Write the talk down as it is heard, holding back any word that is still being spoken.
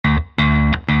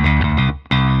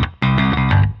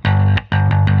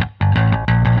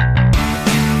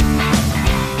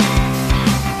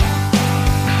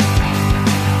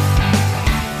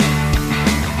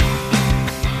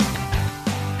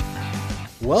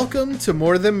Welcome to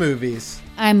More Than Movies.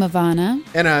 I'm Ivana.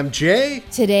 And I'm Jay.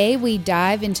 Today we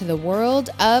dive into the world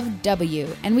of W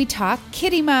and we talk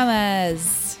kitty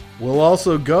mamas. We'll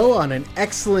also go on an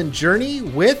excellent journey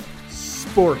with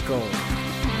Sporkle.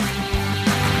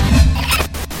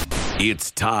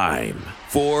 It's time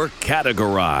for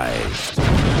Categorized.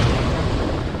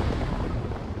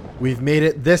 We've made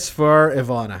it this far,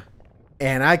 Ivana.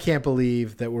 And I can't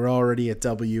believe that we're already at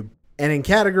W. And in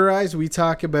Categorized, we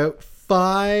talk about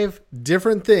 5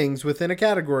 different things within a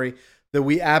category that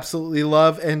we absolutely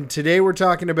love. And today we're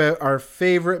talking about our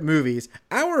favorite movies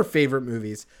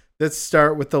that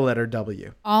start with the letter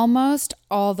W. Almost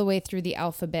all the way through the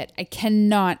alphabet. I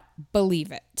cannot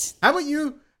believe it. How about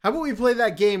you? How about we play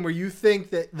that game where you think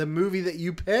that the movie that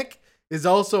you pick is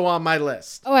also on my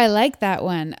list? Oh, I like that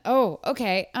one. Oh,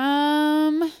 okay.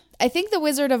 I think The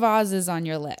Wizard of Oz is on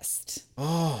your list.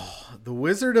 Oh, The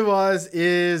Wizard of Oz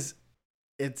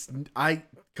I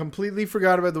completely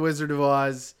forgot about The Wizard of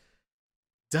Oz.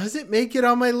 Does it make it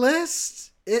on my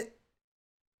list? It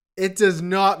does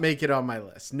not make it on my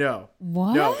list. No.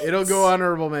 What? No, it'll go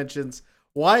honorable mentions.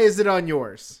 Why is it on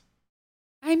yours?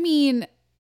 I mean,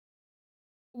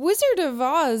 Wizard of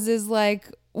Oz is like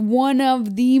one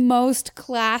of the most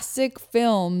classic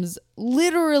films,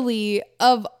 literally,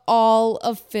 of all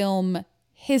of film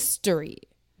history.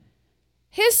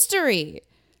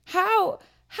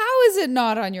 How is it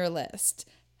not on your list?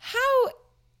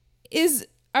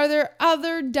 Are there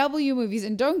other W movies?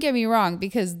 And don't get me wrong,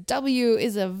 because W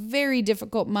is a very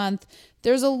difficult month.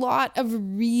 There's a lot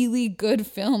of really good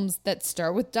films that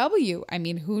start with W. I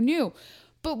mean, who knew?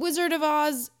 But Wizard of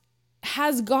Oz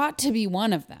has got to be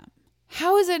one of them.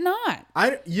 How is it not?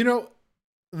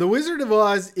 The Wizard of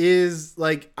Oz is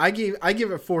like, I give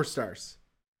it 4 stars.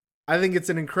 I think it's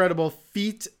an incredible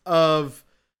feat of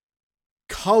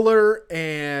color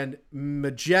and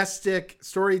majestic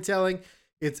storytelling.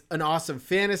 It's an awesome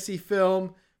fantasy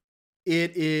film.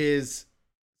 It is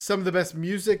some of the best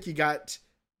music. You got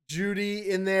Judy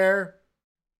in there.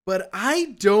 But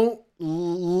I don't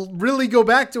really go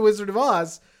back to Wizard of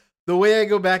Oz the way I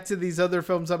go back to these other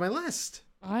films on my list.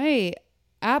 I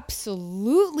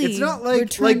absolutely it's not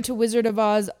return to Wizard of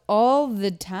Oz all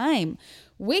the time.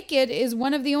 Wicked is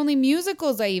one of the only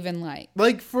musicals I even like.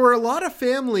 Like, for a lot of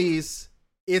families,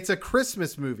 it's a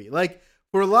Christmas movie. Like,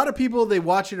 for a lot of people, they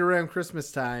watch it around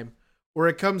Christmas time, or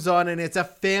it comes on and it's a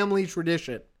family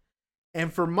tradition.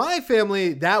 And for my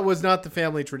family, that was not the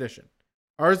family tradition.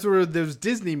 Ours were those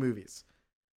Disney movies.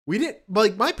 We didn't,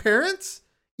 like, my parents,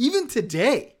 even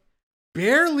today,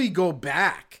 barely go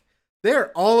back.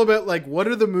 They're all about, like, what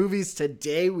are the movies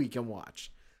today we can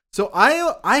watch? So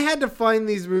I had to find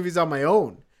these movies on my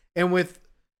own, and with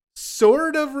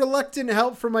sort of reluctant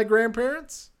help from my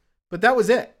grandparents, but that was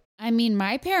it. I mean,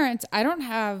 my parents, I don't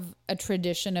have a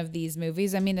tradition of these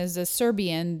movies. I mean, as a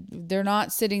Serbian, they're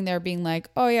not sitting there being like,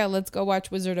 oh yeah, let's go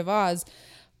watch Wizard of Oz.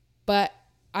 But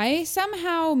I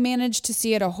somehow managed to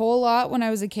see it a whole lot when I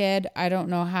was a kid. I don't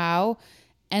know how.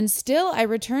 And still, I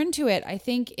return to it. I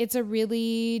think it's a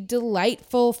really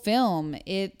delightful film.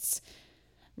 It's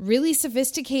really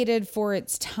sophisticated for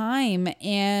its time.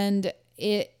 And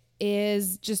it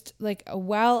is just like a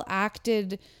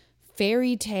well-acted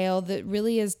fairy tale that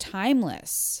really is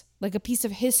timeless, like a piece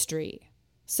of history.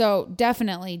 So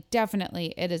definitely,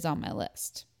 it is on my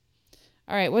list.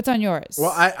 All right, what's on yours?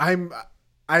 Well, I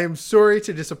am sorry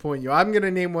to disappoint you. I'm going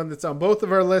to name one that's on both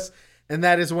of our lists, and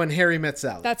that is When Harry Met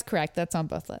Sally. That's correct. That's on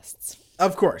both lists.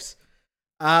 Of course.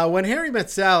 When Harry Met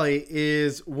Sally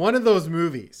is one of those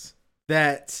movies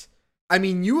that, I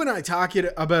mean, you and I talk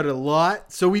about it a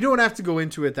lot, so we don't have to go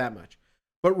into it that much.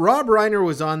 But Rob Reiner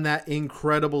was on that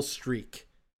incredible streak,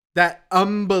 that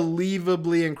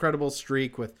unbelievably incredible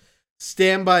streak with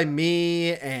Stand By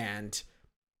Me and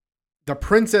The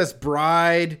Princess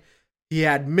Bride. He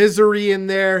had Misery in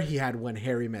there. He had When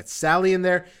Harry Met Sally in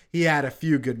there. He had A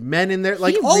Few Good Men in there.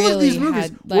 Like, all of these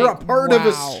movies were a part of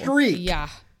a streak. Yeah.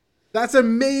 That's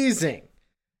amazing.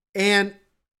 And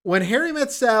When Harry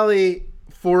Met Sally,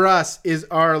 for us, is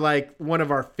one of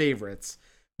our favorites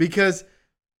because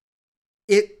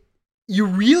you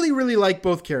really, really like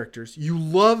both characters. You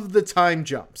love the time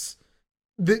jumps.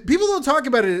 People don't talk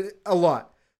about it a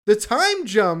lot. The time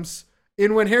jumps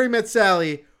in When Harry Met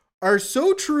Sally are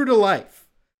so true to life.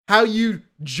 How you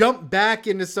jump back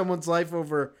into someone's life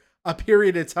over a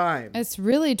period of time. It's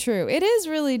really true. It is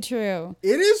really true.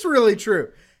 It is really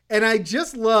true. And I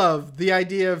just love the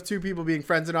idea of two people being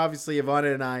friends. And obviously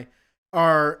Ivana and I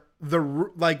are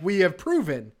we have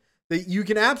proven that you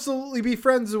can absolutely be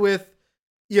friends with,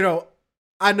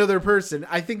 another person.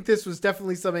 I think this was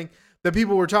definitely something that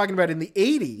people were talking about in the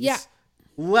 80s. Yeah.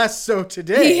 less so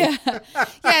today. Yeah.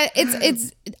 Yeah,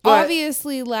 it's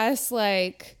obviously less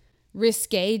like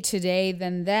risque today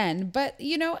than then. But,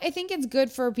 I think it's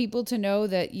good for people to know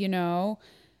that,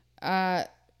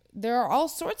 there are all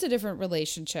sorts of different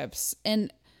relationships.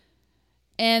 And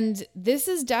this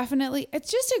is definitely,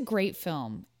 it's just a great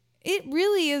film. It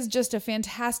really is just a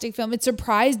fantastic film. It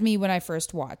surprised me when I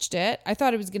first watched it. I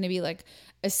thought it was going to be like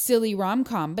a silly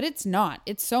rom-com, but it's not.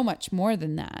 It's so much more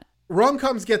than that.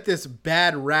 Rom-coms get this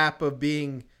bad rap of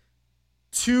being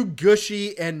too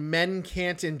gushy and men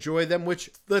can't enjoy them,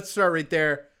 which, let's start right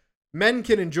there. Men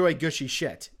can enjoy gushy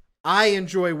shit. I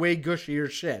enjoy way gushier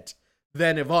shit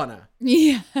than Ivana.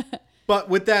 Yeah. But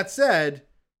with that said,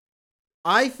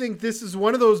 I think this is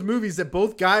one of those movies that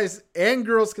both guys and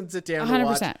girls can sit down 100%. and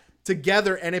watch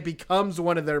together, and it becomes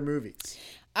one of their movies.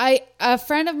 A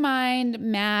friend of mine,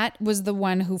 Matt, was the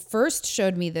one who first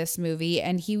showed me this movie,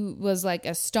 and he was like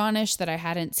astonished that I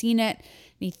hadn't seen it. And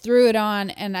he threw it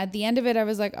on, and at the end of it, I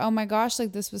was like, oh my gosh,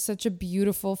 like this was such a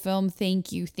beautiful film.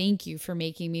 Thank you for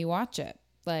making me watch it.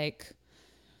 Like,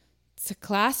 it's a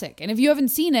classic. And if you haven't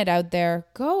seen it out there,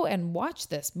 go and watch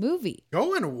this movie.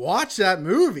 Go and watch that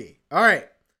movie. All right.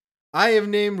 I have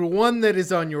named one that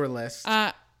is on your list.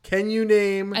 Can you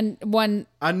name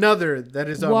another that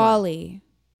is on Wall-E?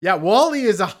 Yeah, Wall-E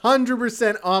is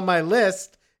 100% on my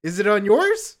list. Is it on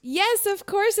yours? Yes, of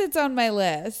course it's on my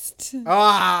list.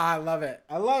 I love it.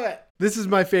 I love it. This is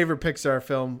my favorite Pixar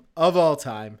film of all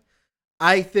time.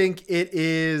 I think it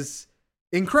is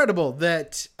incredible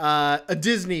that a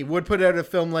Disney would put out a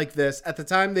film like this. At the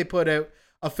time they put out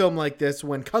a film like this,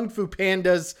 when Kung Fu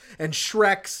Pandas and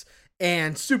Shreks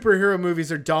and superhero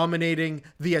movies are dominating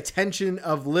the attention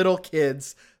of little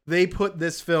kids, they put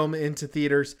this film into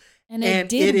theaters. And it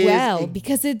did well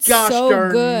because it's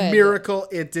so good. Miracle.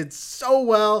 It did so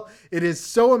well. It is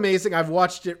so amazing. I've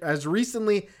watched it as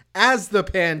recently as the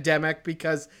pandemic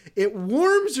because it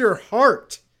warms your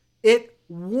heart. It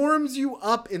warms you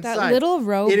up inside. That little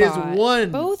robot. It is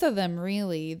one. Both of them,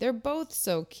 really. They're both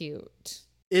so cute.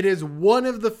 It is one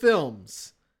of the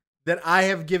films that I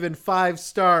have given 5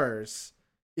 stars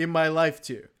in my life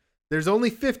to. There's only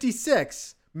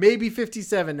 56, maybe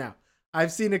 57 now.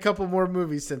 I've seen a couple more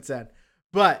movies since then.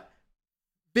 But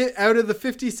out of the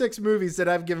 56 movies that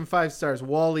I've given 5 stars,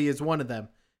 Wall-E is one of them.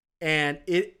 And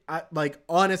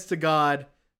honest to God,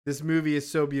 this movie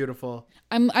is so beautiful.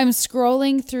 I'm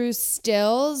scrolling through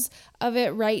stills of it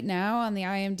right now on the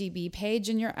IMDb page,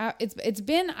 and it's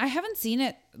been, I haven't seen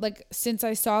it like since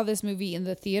I saw this movie in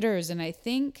the theaters, and I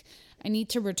think I need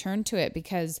to return to it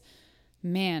because,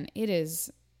 man, it is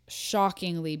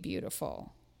shockingly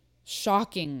beautiful.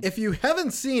 Shocking. If you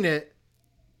haven't seen it,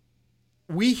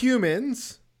 we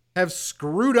humans have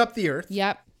screwed up the earth.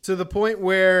 Yep. To the point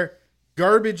where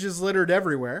garbage is littered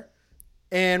everywhere.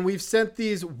 And we've sent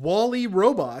these Wall-E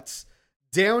robots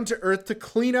down to Earth to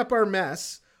clean up our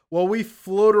mess while we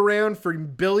float around for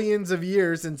billions of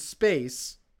years in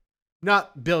space.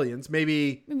 Not billions,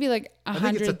 maybe like 100,000. I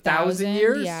think it's 1,000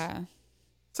 years. Yeah.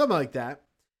 Something like that.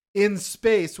 In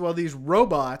space while these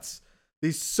robots,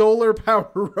 these solar power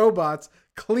robots,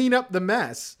 clean up the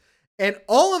mess. And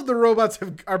all of the robots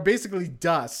are basically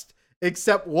dust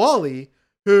except Wall-E,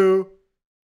 who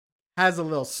has a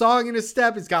little song in his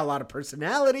step. He's got a lot of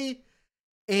personality.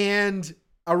 And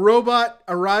a robot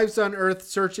arrives on Earth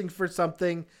searching for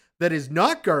something that is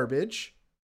not garbage.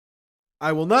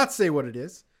 I will not say what it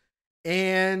is.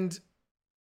 And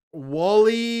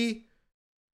Wall-E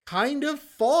kind of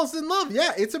falls in love.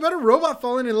 Yeah, it's about a robot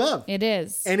falling in love. It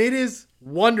is. And it is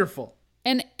wonderful.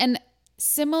 And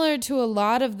similar to a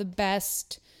lot of the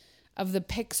best of the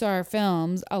Pixar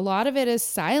films, a lot of it is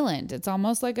silent. It's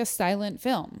almost like a silent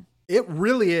film. It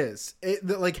really is.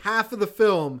 Like half of the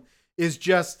film is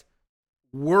just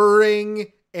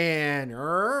whirring and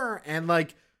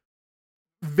like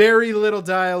very little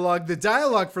dialogue. The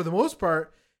dialogue, for the most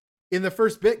part, in the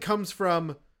first bit comes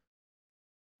from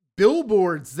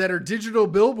billboards that are digital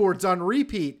billboards on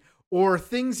repeat or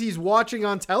things he's watching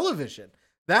on television.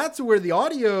 That's where the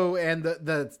audio and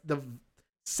the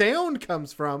sound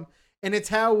comes from. And it's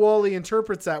how Wall-E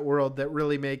interprets that world that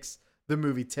really makes the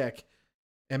movie tick.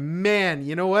 And man,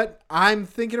 you know what? I'm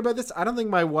thinking about this. I don't think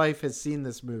my wife has seen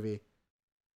this movie.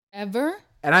 Ever?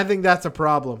 And I think that's a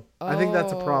problem. I think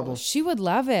that's a problem. She would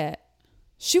love it.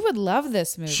 She would love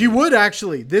this movie. She would,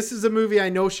 actually. This is a movie I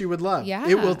know she would love. Yeah.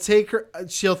 It will take her.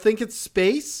 She'll think it's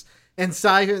space and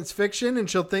science fiction, and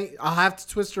she'll think I'll have to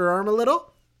twist her arm a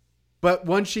little. But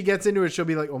once she gets into it, she'll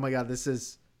be like, "Oh my God, this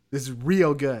is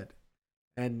real good."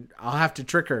 And I'll have to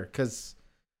trick her because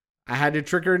I had to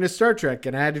trick her into Star Trek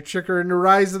and I had to trick her into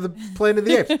Rise of the Planet of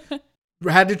the Apes.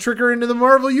 Had to trick her into the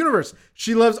Marvel Universe.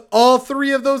 She loves all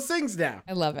three of those things now.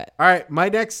 I love it. All right, my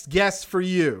next guess for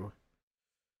you.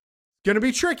 Gonna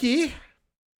be tricky.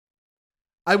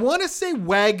 I want to say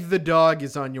Wag the Dog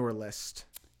is on your list.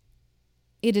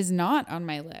 It is not on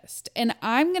my list. And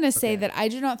I'm going to say that I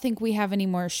do not think we have any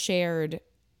more shared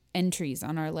entries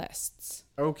on our lists.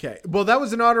 Okay. Well, that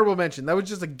was an honorable mention. That was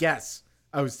just a guess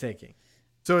I was taking.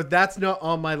 So that's not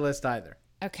on my list either.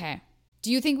 Okay.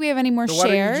 Do you think we have any more So why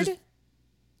don't you shared? just-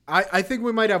 I think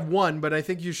we might have one, but I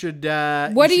think you should,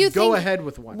 What do you go think- ahead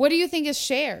with one. What do you think is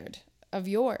shared of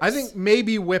yours? I think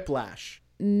maybe Whiplash.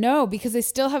 No, because I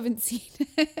still haven't seen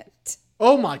it.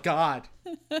 Oh my God.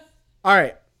 All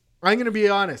right. I'm going to be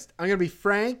honest. I'm going to be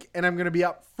frank and I'm going to be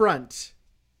up front.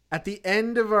 At the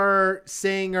end of our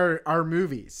saying our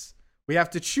movies, we have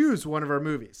to choose one of our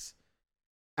movies.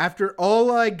 After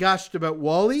all I gushed about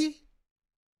WALL-E,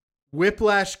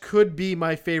 Whiplash could be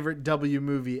my favorite W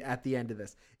movie at the end of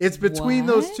this. It's between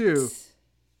those two.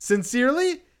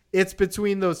 Sincerely, it's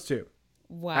between those two.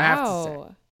 Wow. I have to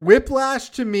say. Whiplash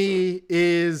to me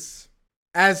is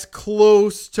as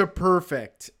close to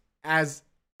perfect as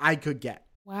I could get.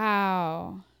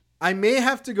 Wow. I may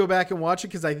have to go back and watch it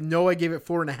because I know I gave it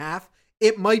 4.5.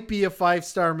 It might be a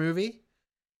 5-star movie.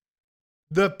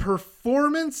 The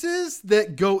performances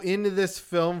that go into this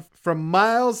film from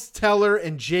Miles Teller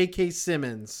and J.K.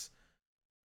 Simmons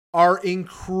are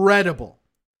incredible.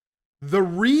 The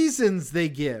reasons they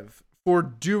give for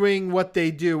doing what they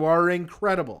do are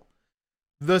incredible.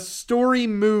 The story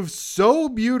moves so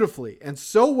beautifully and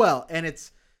so well, and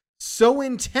it's so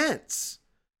intense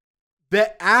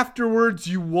that afterwards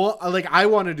you want, I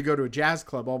wanted to go to a jazz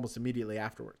club almost immediately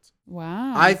afterwards.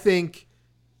 Wow. I think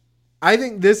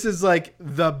this is like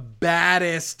the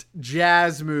baddest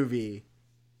jazz movie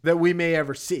that we may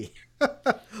ever see.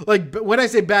 Like, when I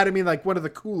say bad, I mean like one of the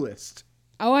coolest.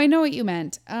 Oh, I know what you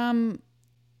meant.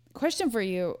 Question for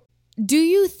you. Do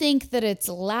you think that it's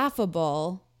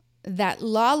laughable that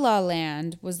La La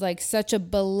Land was like such a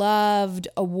beloved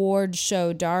award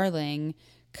show darling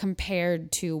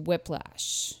compared to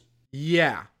Whiplash?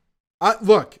 Yeah.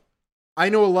 Look, I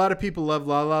know a lot of people love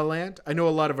La La Land. I know a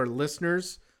lot of our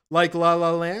listeners like La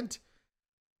La Land.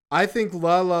 I think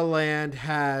La La Land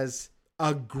has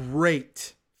a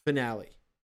great finale.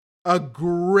 A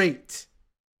great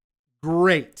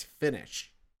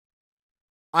finish.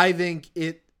 I think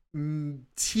it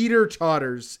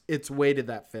teeter-totters its way to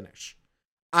that finish.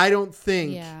 I don't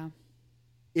think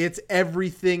it's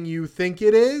everything you think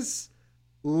it is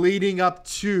leading up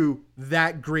to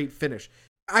that great finish.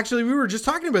 Actually, we were just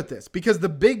talking about this because the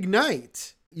big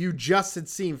night you just had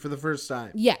seen for the first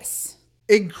time. Yes.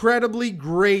 Incredibly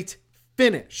great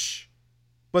finish.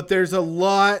 But there's a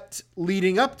lot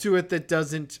leading up to it that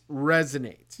doesn't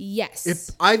resonate.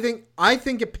 Yes. I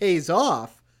think it pays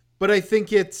off, but I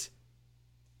think it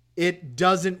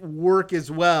doesn't work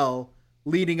as well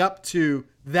leading up to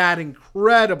that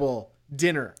incredible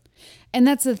dinner. And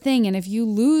that's the thing. And if you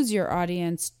lose your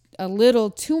audience a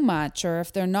little too much, or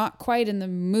if they're not quite in the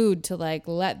mood to like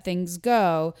let things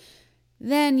go,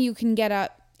 then you can get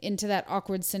up into that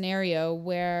awkward scenario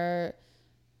where,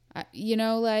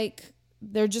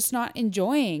 they're just not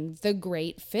enjoying the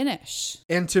great finish.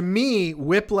 And to me,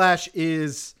 Whiplash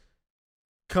is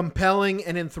compelling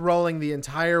and enthralling the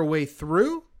entire way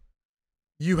through.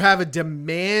 You have a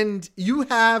demand. You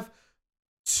have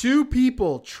two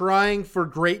people trying for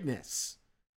greatness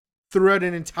throughout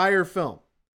an entire film.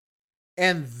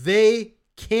 And they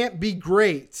can't be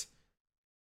great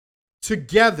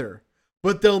together,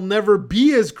 but they'll never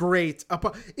be as great.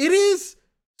 It is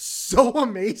so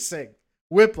amazing,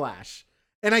 Whiplash.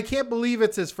 And I can't believe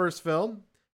it's his first film,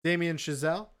 Damien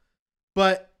Chazelle.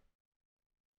 But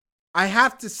I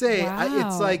have to say,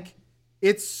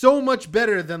 it's so much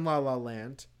better than La La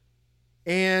Land.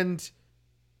 And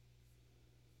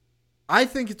I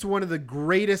think it's one of the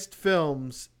greatest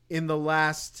films in the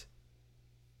last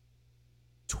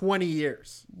 20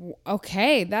 years.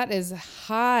 Okay, that is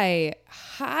high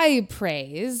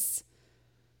praise.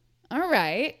 All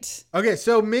right. Okay,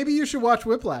 so maybe you should watch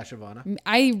Whiplash, Ivana.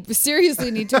 I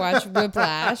seriously need to watch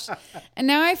Whiplash. And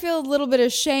now I feel a little bit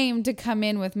ashamed to come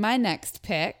in with my next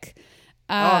pick.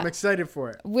 I'm excited for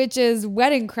it. Which is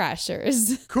Wedding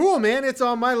Crashers. Cool, man. It's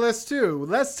on my list too.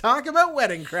 Let's talk about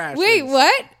Wedding Crashers. Wait,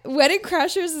 what? Wedding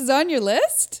Crashers is on your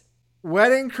list?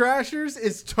 Wedding Crashers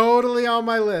is totally on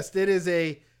my list. It is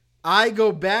I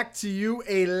go back to you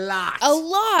a lot. A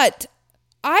lot.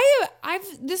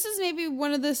 This is maybe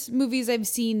one of the movies I've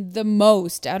seen the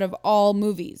most out of all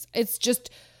movies. It's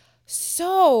just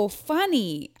so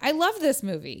funny. I love this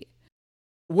movie.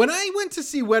 When I went to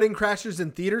see Wedding Crashers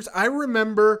in theaters, I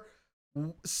remember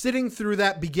sitting through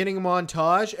that beginning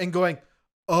montage and going,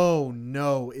 oh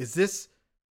no, is this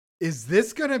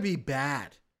going to be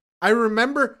bad? I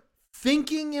remember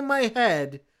thinking in my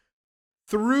head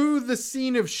through the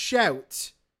scene of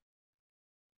Shout,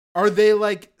 are they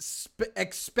like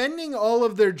expending all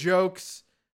of their jokes?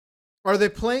 Are they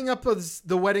playing up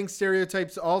the wedding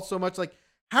stereotypes all so much? Like,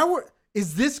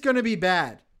 is this going to be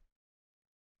bad?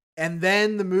 And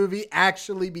then the movie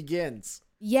actually begins.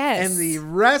 Yes. And the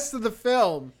rest of the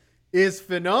film is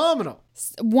phenomenal.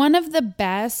 One of the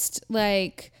best,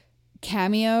 like,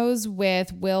 cameos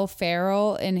with Will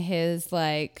Ferrell in his,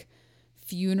 like,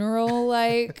 funeral,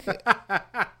 like,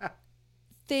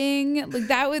 thing. Like,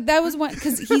 that was one,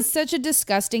 because he's such a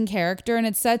disgusting character, and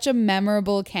it's such a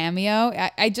memorable cameo.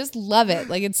 I just love it.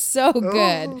 Like, it's so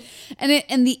good.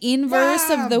 And the inverse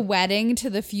of the wedding to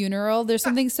the funeral, there's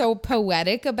something so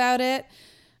poetic about it.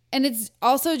 And it's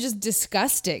also just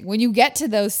disgusting. When you get to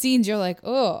those scenes, you're like,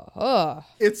 oh.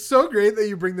 It's so great that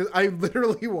you bring this. I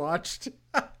literally watched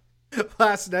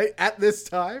last night at this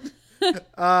time,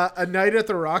 A Night at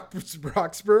the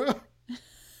Roxborough.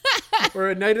 Or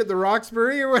A Night at the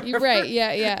Roxbury or whatever. Right,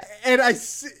 yeah.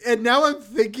 And now I'm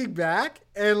thinking back,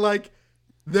 and like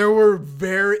there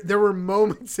were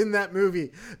moments in that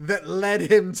movie that led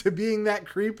him to being that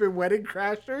creep in Wedding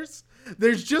Crashers.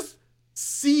 There's just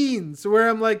scenes where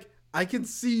I'm like, I can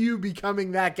see you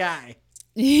becoming that guy.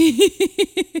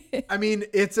 I mean,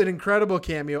 it's an incredible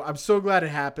cameo. I'm so glad it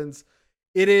happens.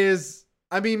 It is,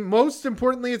 I mean, most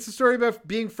importantly, it's a story about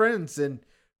being friends and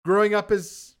growing up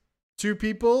as two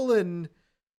people. And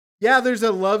yeah, there's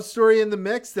a love story in the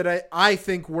mix that I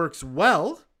think works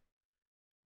well.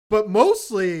 But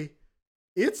mostly,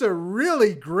 it's a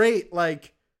really great,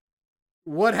 like,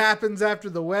 what happens after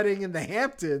the wedding in the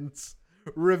Hamptons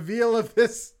reveal of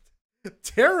this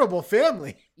terrible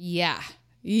family. Yeah.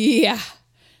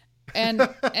 And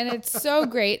it's so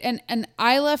great. And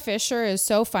Isla Fisher is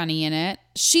so funny in it.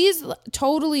 She's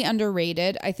totally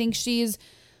underrated. I think she's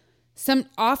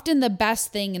often the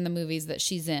best thing in the movies that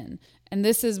she's in. And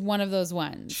this is one of those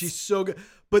ones. She's so good.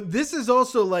 But this is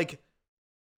also like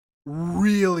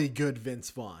really good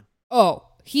Vince Vaughn. Oh,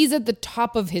 he's at the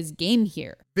top of his game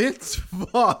here. Vince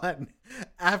Vaughn,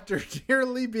 after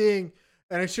nearly being,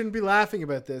 and I shouldn't be laughing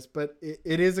about this, but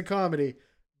it is a comedy,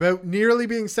 about nearly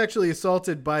being sexually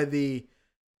assaulted by the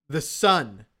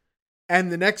son,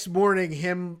 and the next morning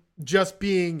him just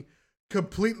being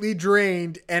completely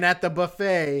drained and at the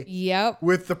buffet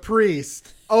with the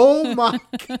priest. Oh my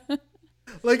God.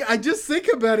 Like, I just think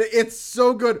about it. It's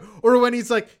so good. Or when he's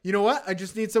like, you know what? I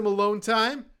just need some alone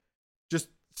time. Just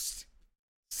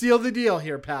seal the deal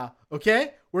here, pal.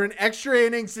 Okay? We're in extra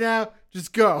innings now.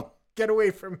 Just go. Get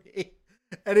away from me.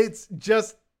 And it's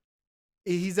just,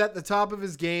 he's at the top of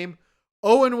his game.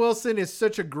 Owen Wilson is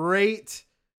such a great.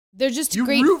 They're just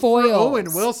great foils.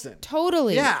 Owen Wilson.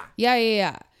 Totally.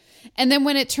 Yeah. And then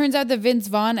when it turns out that Vince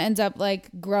Vaughn ends up like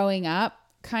growing up,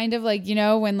 kind of like, you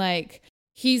know, when like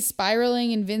he's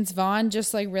spiraling and Vince Vaughn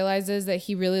just like realizes that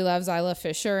he really loves Isla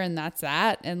Fisher and that's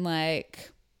that. And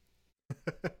like,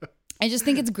 I just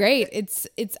think it's great. It's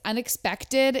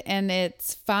unexpected and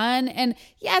it's fun. And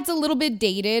yeah, it's a little bit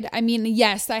dated. I mean,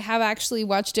 yes, I have actually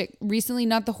watched it recently,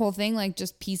 not the whole thing, like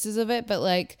just pieces of it, but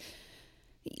like,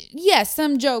 yes,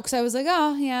 some jokes I was like,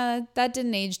 oh yeah, that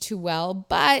didn't age too well.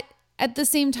 But at the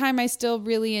same time, I still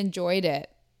really enjoyed it.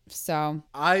 So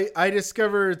I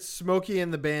discovered Smokey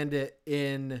and the Bandit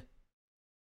in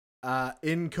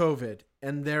COVID,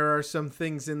 and there are some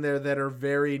things in there that are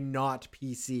very not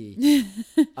PC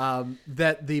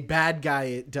that the bad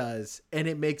guy does, and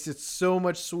it makes it so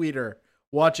much sweeter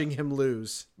watching him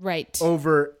lose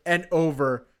over and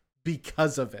over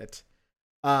because of it.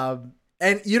 And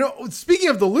you know, speaking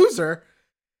of the loser,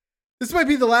 this might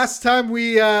be the last time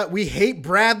we hate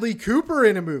Bradley Cooper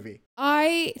in a movie.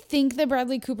 I think that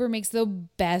Bradley Cooper makes the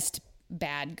best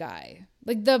bad guy.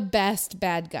 Like the best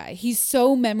bad guy. He's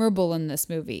so memorable in this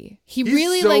movie. He's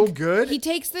really so like good. He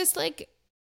takes this like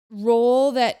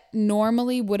role that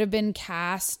normally would have been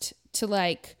cast to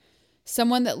like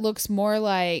someone that looks more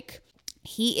like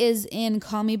he is in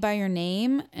Call Me by Your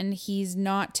Name, and he's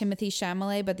not Timothée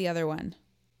Chalamet, but the other one.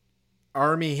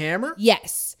 Armie Hammer?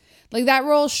 Yes. Like that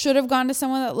role should have gone to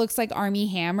someone that looks like Armie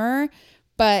Hammer,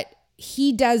 but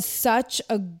he does such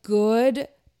a good,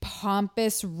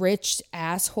 pompous, rich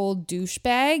asshole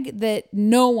douchebag that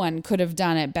no one could have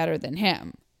done it better than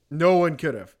him. No one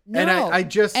could have. No.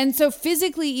 And and so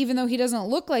physically, even though he doesn't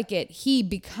look like it, he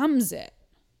becomes it.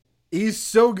 He's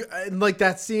so good. Like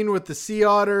that scene with the sea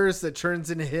otters that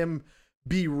turns into him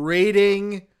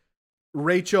berating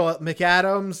Rachel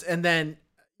McAdams, and then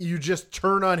you just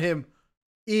turn on him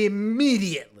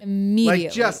immediately.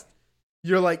 Like just,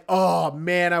 you're like, oh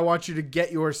man, I want you to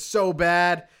get yours so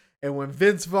bad. And when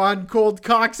Vince Vaughn cold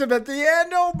cocks him at the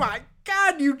end, oh my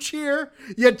God, you cheer.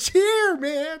 You cheer,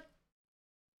 man.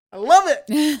 I love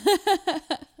it.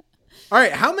 All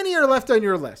right, how many are left on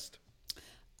your list?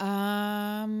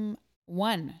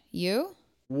 One. You?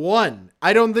 One.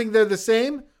 I don't think they're the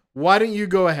same. Why don't you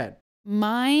go ahead?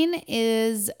 Mine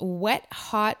is Wet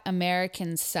Hot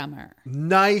American Summer.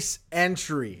 Nice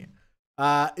entry.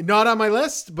 Not on my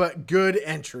list, but good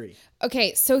entry.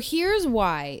 Okay, so here's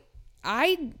why.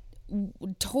 I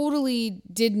totally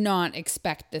did not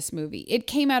expect this movie. It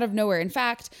came out of nowhere. In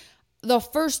fact, the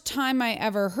first time I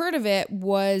ever heard of it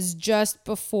was just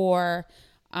before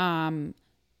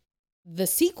the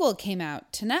sequel came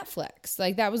out to Netflix.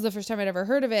 Like that was the first time I'd ever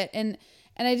heard of it. And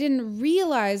I didn't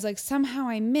realize like somehow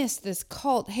I missed this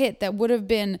cult hit that would have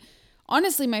been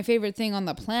honestly my favorite thing on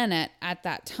the planet at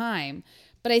that time.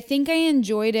 But I think I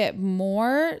enjoyed it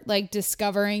more like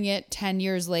discovering it 10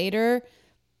 years later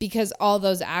because all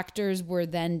those actors were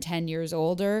then 10 years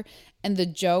older and the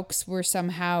jokes were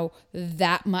somehow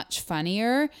that much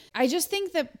funnier. I just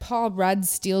think that Paul Rudd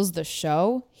steals the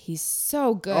show. He's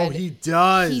so good. Oh, he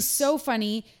does. He's so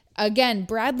funny. Again,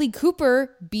 Bradley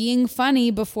Cooper being funny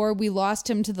before we lost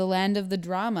him to the land of the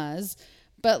dramas.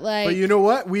 But you know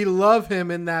what? We love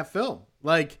him in that film.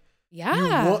 Like,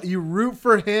 yeah, you root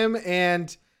for him.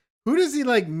 And who does he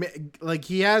like? Like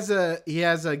he has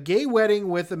a gay wedding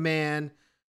with a man,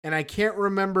 and I can't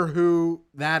remember who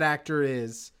that actor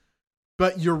is.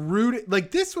 But you're rooting.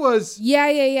 Like this was.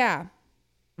 Yeah.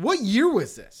 What year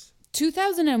was this?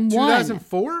 2001.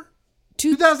 2004.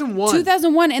 2001.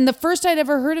 2001. And the first I'd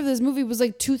ever heard of this movie was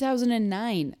like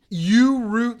 2009. You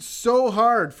root so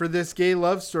hard for this gay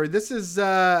love story. This is,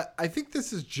 I think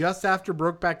this is just after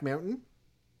Brokeback Mountain.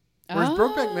 Or is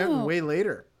Brokeback Mountain way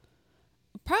later?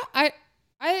 I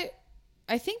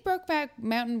think Brokeback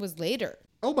Mountain was later.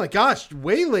 Oh my gosh,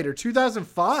 way later,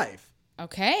 2005.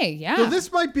 Okay, yeah. So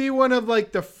this might be one of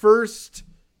like the first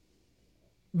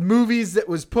movies that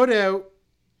was put out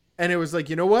and it was like,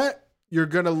 you know what? You're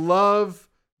going to love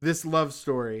this love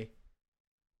story.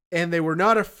 And they were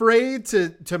not afraid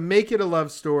to make it a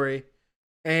love story.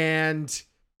 And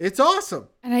it's awesome.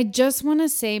 And I just want to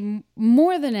say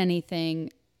more than anything,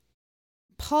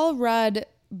 Paul Rudd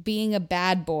being a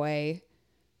bad boy,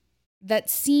 that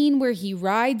scene where he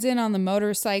rides in on the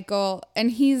motorcycle and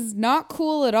he's not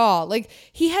cool at all. Like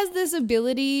he has this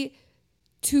ability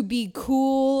to be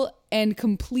cool and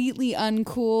completely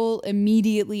uncool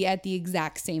immediately at the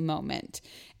exact same moment.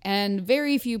 And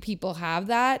very few people have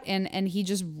that. And he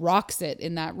just rocks it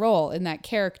in that role, in that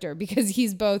character, because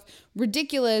he's both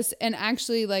ridiculous and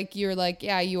actually like, you're like,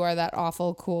 yeah, you are that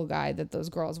awful cool guy that those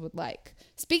girls would like.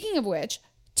 Speaking of which,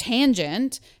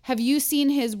 tangent, have you seen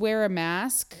his Wear a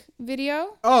Mask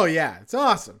video? Oh yeah, it's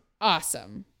awesome.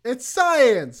 Awesome. It's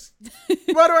science.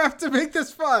 Why do I have to make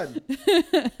this fun?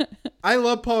 I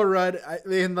love Paul Rudd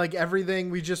and like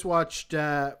everything. We just watched.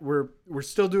 We're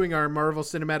still doing our Marvel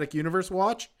Cinematic Universe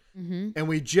watch, and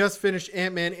we just finished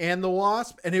Ant-Man and the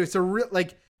Wasp, and it was a real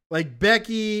like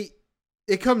Becky.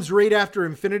 It comes right after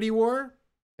Infinity War,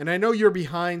 and I know you're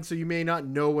behind, so you may not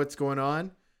know what's going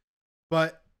on,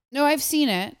 but no, I've seen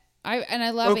it.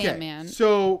 I love Ant-Man.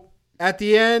 So at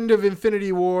the end of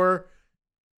Infinity War,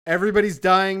 everybody's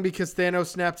dying because Thanos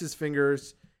snapped his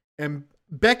fingers, and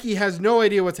Becky has no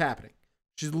idea what's happening.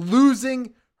 She's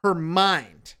losing her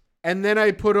mind. And then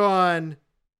I put on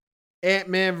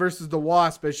Ant-Man versus the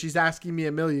Wasp as she's asking me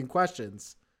a million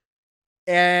questions.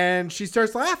 And she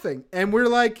starts laughing. And we're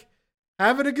like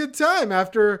having a good time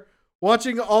after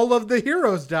watching all of the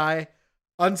heroes die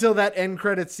until that end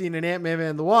credits scene in Ant-Man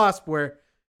and the Wasp where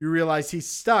you realize he's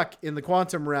stuck in the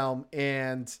quantum realm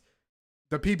and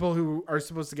the people who are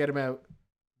supposed to get him out,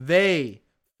 they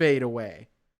fade away.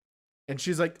 And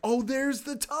she's like, oh, there's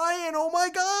the tie-in. Oh my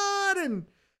God. And,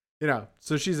 you know,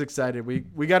 so she's excited.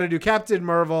 We got to do Captain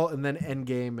Marvel and then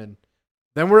Endgame. And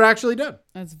then we're actually done.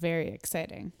 That's very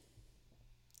exciting.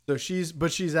 So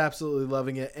she's absolutely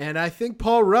loving it. And I think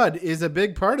Paul Rudd is a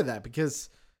big part of that because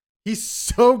he's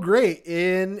so great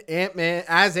in Ant-Man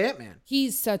as Ant-Man.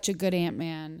 He's such a good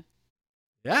Ant-Man.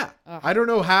 Yeah. I don't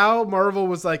know how Marvel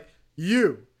was like,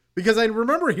 because I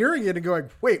remember hearing it and going,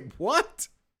 wait, what?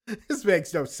 This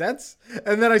makes no sense.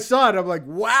 And then I saw it. I'm like,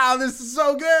 wow, this is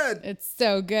so good. It's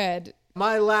so good.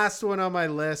 My last one on my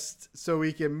list, so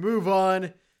we can move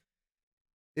on,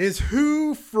 is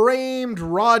Who Framed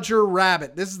Roger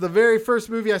Rabbit? This is the very first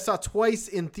movie I saw twice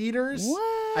in theaters.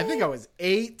 What? I think I was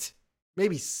 8,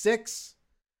 maybe 6.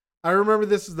 I remember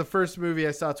this is the first movie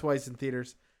I saw twice in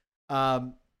theaters.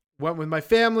 went with my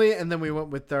family, and then we went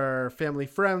with our family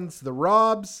friends, the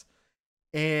Robs.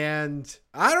 And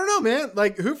I don't know, man.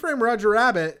 Like, Who Framed Roger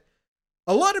Rabbit,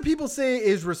 a lot of people say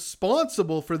is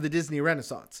responsible for the Disney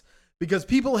Renaissance because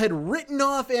people had written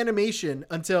off animation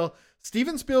until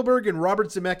Steven Spielberg and Robert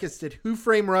Zemeckis did Who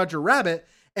Framed Roger Rabbit.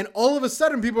 And all of a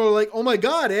sudden, people are like, oh my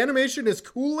God, animation is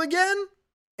cool again.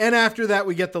 And after that,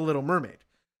 we get The Little Mermaid.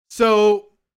 So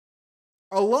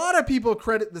a lot of people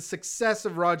credit the success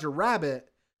of Roger Rabbit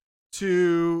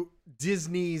to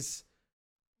Disney's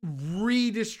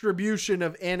redistribution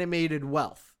of animated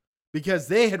wealth because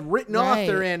they had written off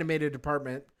their animated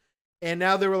department. And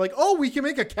now they were like, oh, we can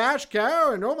make a cash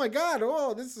cow. And oh my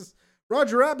God, this is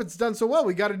Roger Rabbit's done so well.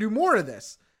 We got to do more of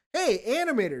this. Hey,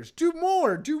 animators, do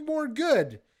more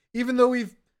good. Even though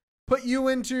we've put you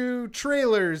into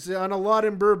trailers on a lot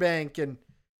in Burbank and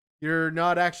you're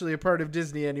not actually a part of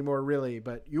Disney anymore, really,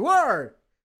 but you are.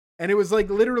 And it was like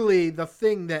literally the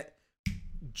thing that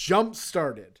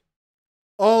jump-started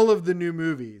all of the new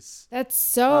movies. That's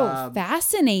so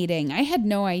fascinating. I had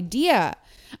no idea.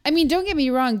 I mean, don't get me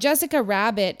wrong. Jessica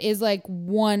Rabbit is like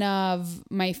one of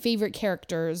my favorite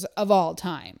characters of all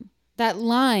time. That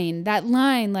line,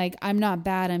 like, I'm not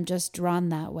bad, I'm just drawn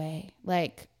that way.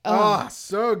 Like,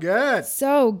 so good.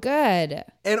 So good.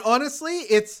 And honestly,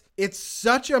 it's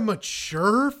such a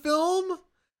mature film.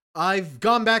 I've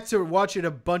gone back to watch it a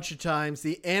bunch of times.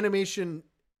 The animation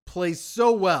plays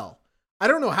so well. I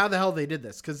don't know how the hell they did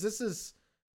this, because this is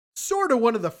sort of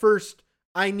one of the first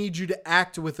I need you to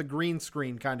act with a green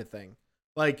screen kind of thing.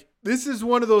 Like, this is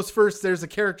one of those first, there's a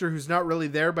character who's not really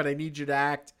there, but I need you to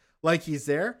act like he's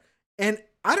there. And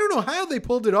I don't know how they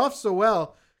pulled it off so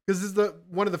well, because this is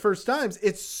one of the first times.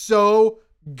 It's so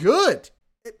good.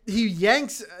 He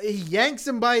yanks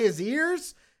him by his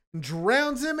ears,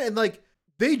 drowns him, and like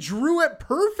they drew it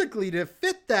perfectly to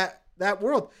fit that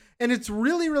world. And it's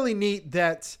really, really neat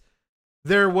that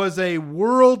there was a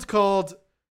world called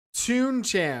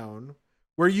Toontown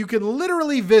where you can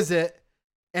literally visit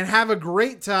and have a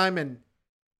great time. And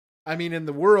I mean, in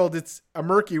the world, it's a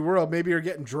murky world. Maybe you're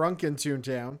getting drunk in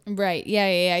Toontown. Right.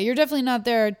 Yeah. You're definitely not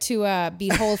there to be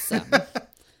wholesome.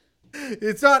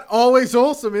 It's not always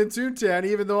wholesome in Toontown,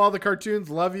 even though all the cartoons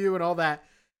love you and all that.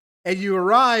 And you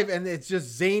arrive and it's just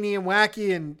zany and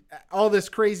wacky and all this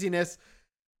craziness.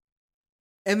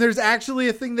 And there's actually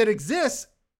a thing that exists.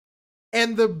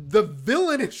 And the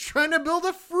villain is trying to build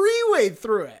a freeway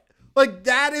through it. Like,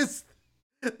 that is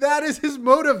his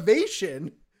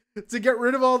motivation to get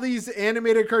rid of all these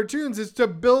animated cartoons, is to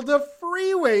build a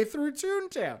freeway through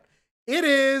Toontown. It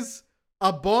is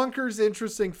a bonkers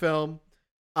interesting film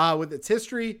with its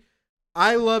history.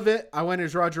 I love it. I went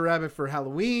as Roger Rabbit for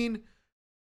Halloween.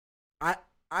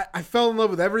 I fell in love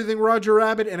with everything Roger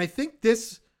Rabbit. And I think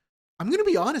I'm going to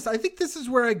be honest, I think this is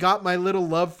where I got my little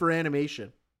love for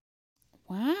animation.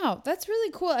 Wow, that's really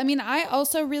cool. I mean, I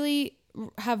also really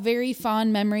have very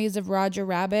fond memories of Roger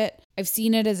Rabbit. I've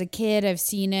seen it as a kid, I've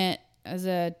seen it as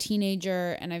a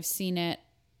teenager, and I've seen it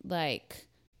like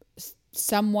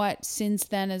somewhat since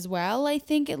then as well. I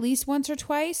think at least once or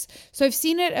twice. So I've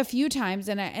seen it a few times,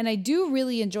 and I do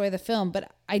really enjoy the film, but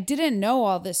I didn't know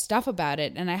all this stuff about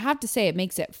it, and I have to say it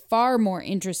makes it far more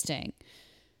interesting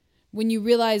when you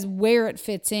realize where it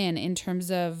fits in terms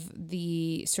of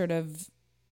the sort of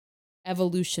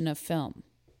evolution of film.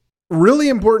 Really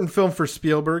important film for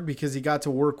Spielberg because he got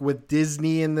to work with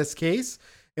Disney in this case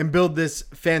and build this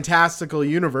fantastical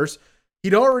universe.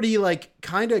 He'd already like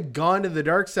kind of gone to the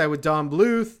dark side with Don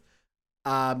Bluth,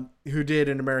 who did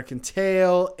An American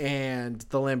Tail and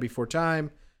The Land Before Time,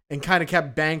 and kind of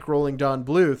kept bankrolling Don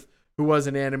Bluth, who was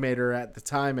an animator at the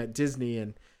time at Disney.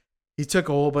 And he took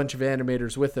a whole bunch of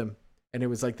animators with him, and it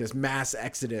was like this mass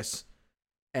exodus.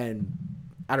 And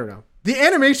I don't know. The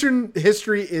animation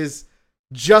history is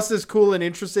just as cool and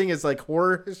interesting as like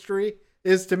horror history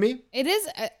is to me. It is.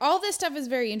 All this stuff is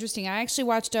very interesting. I actually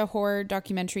watched a horror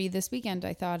documentary this weekend.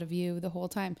 I thought of you the whole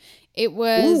time. It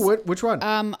was... Ooh, which one?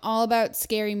 All about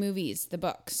scary movies, the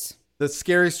books. The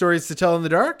Scary Stories to Tell in the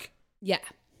Dark? Yeah.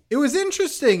 It was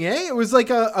interesting, eh? It was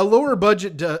like a lower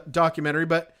budget documentary,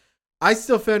 but I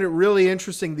still found it really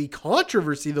interesting, the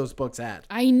controversy those books had.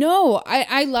 I know.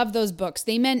 I love those books.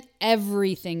 They meant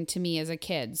everything to me as a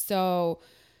kid. So,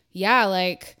 yeah,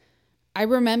 like I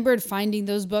remembered finding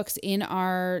those books in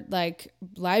our like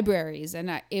libraries,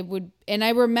 and I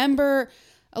remember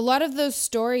a lot of those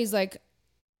stories, like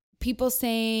people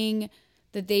saying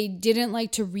that they didn't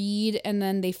like to read and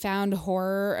then they found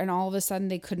horror and all of a sudden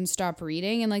they couldn't stop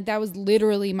reading. And like, that was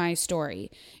literally my story,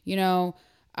 you know.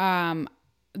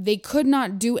 They could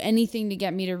not do anything to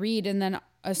get me to read. And then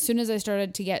as soon as I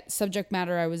started to get subject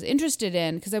matter I was interested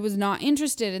in, because I was not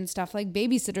interested in stuff like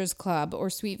Babysitter's Club or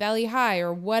Sweet Valley High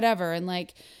or whatever. And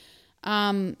like,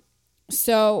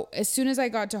 so as soon as I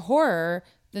got to horror,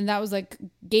 then that was like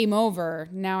game over.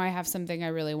 Now I have something I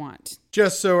really want.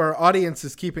 Just so our audience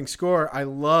is keeping score, I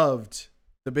loved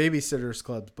the Babysitter's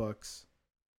Club books.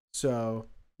 So,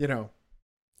 you know,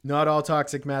 not all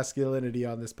toxic masculinity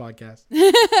on this podcast.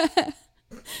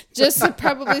 Just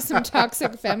probably some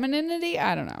toxic femininity.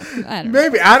 I don't know.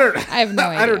 Maybe. I don't know. I have no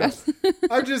idea. I don't know.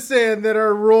 I'm just saying that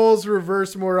our roles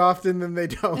reverse more often than they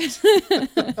don't.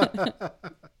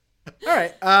 All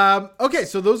right. Okay.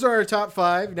 So those are our top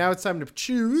 5. Now it's time to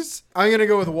choose. I'm going to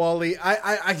go with WALL-E.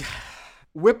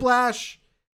 Whiplash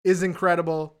is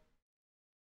incredible.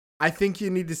 I think you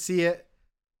need to see it,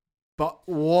 but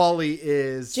WALL-E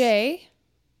is Jay,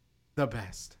 the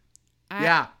best.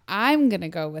 I'm going to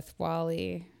go with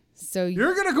WALL-E. So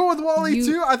you're going to go with WALL-E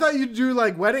too? I thought you'd do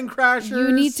like Wedding Crashers.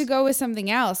 You need to go with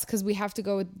something else because we have to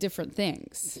go with different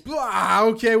things.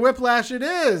 Okay, Whiplash it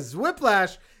is.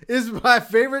 Whiplash is my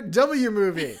favorite W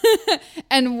movie.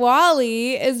 And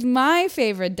WALL-E is my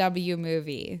favorite W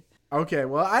movie. Okay,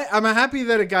 well, I'm happy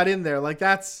that it got in there. Like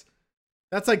that's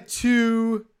like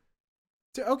two.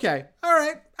 Okay, all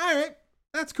right.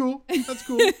 That's cool.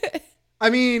 I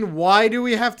mean, why do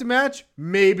we have to match?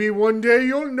 Maybe one day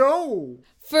you'll know.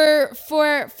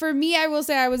 For me, I will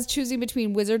say I was choosing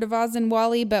between Wizard of Oz and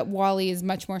WALL-E, but WALL-E is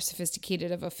much more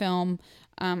sophisticated of a film.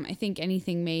 I think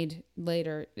anything made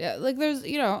later, like there's,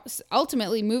 you know,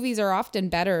 ultimately movies are often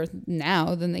better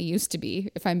now than they used to be,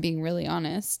 if I'm being really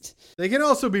honest. They can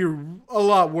also be a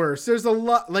lot worse. There's a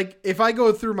lot, like if I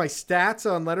go through my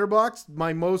stats on Letterboxd,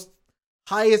 my most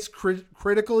highest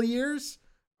critical years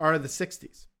are the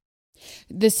 60s.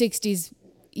 The 60s,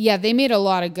 yeah, they made a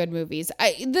lot of good movies.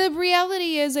 The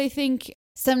reality is, I think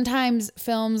sometimes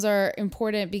films are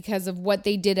important because of what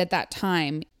they did at that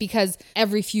time, because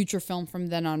every future film from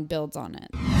then on builds on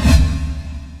it.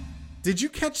 Did you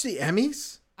catch the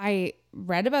Emmys? I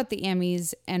read about the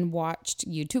Emmys and watched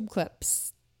YouTube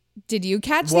clips. Did you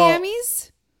catch the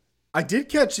Emmys? I did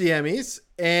catch the Emmys,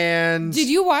 and did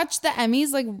you watch the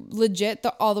Emmys like legit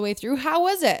all the way through? How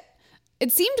was it?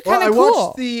 It seemed kind of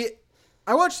cool.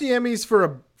 I watched the Emmys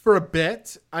for a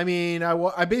bit. I mean,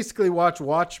 I basically watched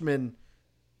Watchmen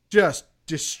just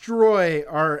destroy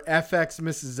our FX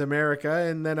Mrs. America,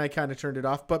 and then I kind of turned it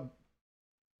off. But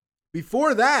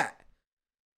before that,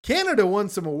 Canada won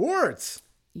some awards.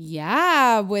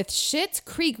 Yeah, with Schitt's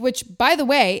Creek, which, by the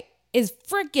way, is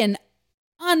freaking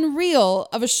unreal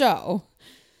of a show.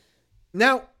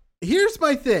 Now, here's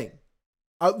my thing.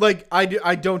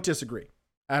 I don't disagree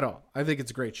at all. I think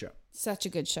it's a great show. Such a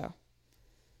good show.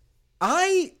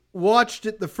 I watched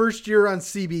it the first year on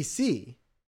CBC,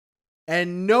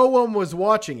 and no one was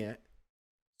watching it.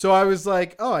 So I was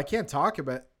like, oh, I can't talk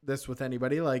about this with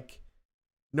anybody. Like,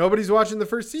 nobody's watching the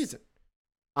first season.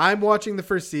 I'm watching the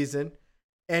first season,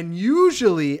 and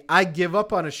usually I give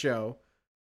up on a show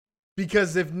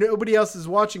because if nobody else is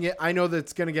watching it, I know that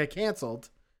it's going to get canceled,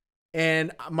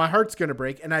 and my heart's going to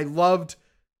break, and I loved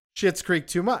Schitt's Creek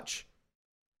too much.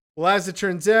 Well, as it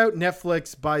turns out,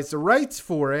 Netflix buys the rights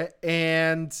for it,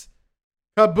 and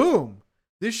kaboom,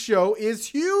 this show is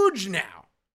huge now.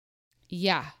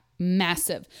 Yeah,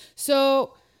 massive.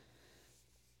 So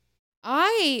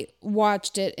I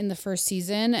watched it in the first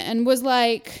season and was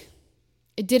like,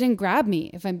 it didn't grab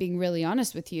me, if I'm being really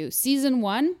honest with you. Season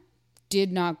 1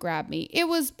 did not grab me. It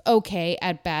was okay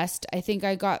at best. I think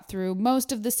I got through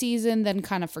most of the season, then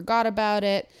kind of forgot about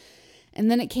it. And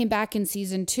then it came back in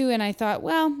season 2, and I thought,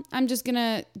 well, I'm just going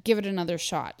to give it another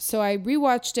shot. So I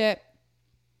rewatched it.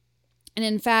 And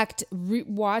in fact,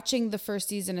 watching the first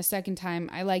season a second time,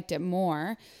 I liked it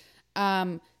more.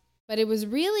 But it was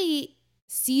really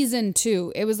season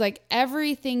 2. It was like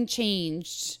everything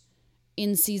changed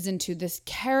in season 2. This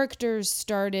characters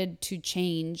started to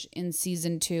change in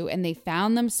season 2, and they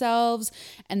found themselves,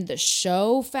 and the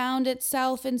show found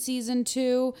itself in season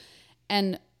 2.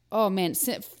 And oh man,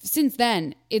 since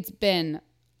then, it's been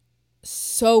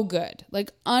so good.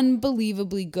 Like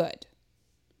unbelievably good.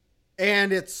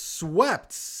 And it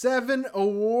swept 7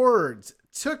 awards.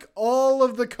 Took all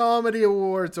of the comedy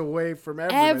awards away from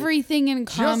everybody. Everything in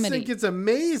comedy. Just think it's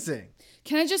amazing.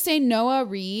 Can I just say Noah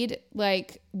Reid,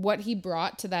 like what he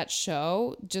brought to that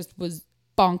show just was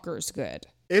bonkers good.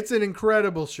 It's an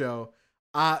incredible show.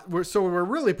 We're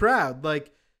really proud.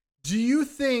 Like, do you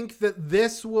think that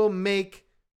this will make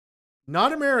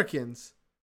not Americans,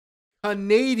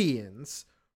 Canadians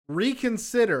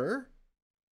reconsider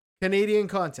Canadian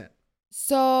content?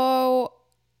 So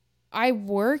I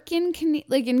work in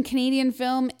in Canadian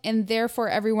film, and therefore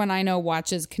everyone I know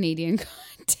watches Canadian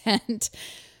content.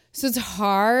 So it's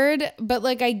hard, but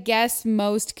like I guess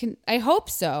I hope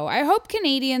so. I hope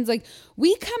Canadians, like,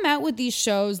 we come out with these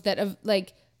shows that have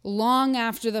like long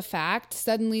after the fact,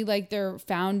 suddenly like they're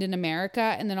found in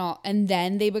America, and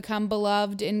then they become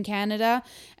beloved in Canada.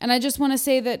 And I just want to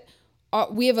say that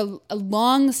we have a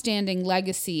long-standing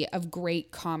legacy of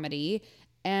great comedy,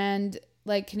 and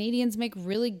like Canadians make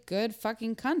really good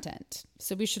fucking content.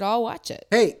 So we should all watch it.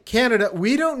 Hey, Canada,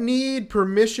 we don't need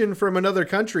permission from another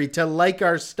country to like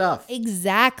our stuff.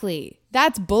 Exactly.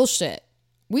 That's bullshit.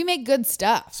 We make good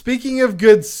stuff. Speaking of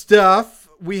good stuff,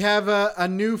 we have a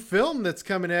new film that's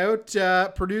coming out,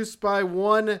 produced by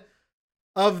one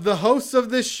of the hosts of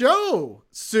this show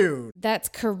soon. That's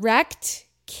correct.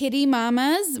 Kitty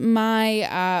Mamas,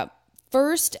 my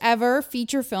first ever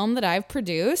feature film that I've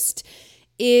produced,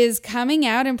 is coming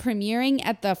out and premiering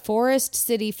at the Forest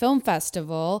City Film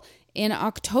Festival in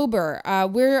October.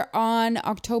 We're on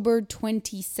October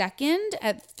 22nd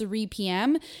at 3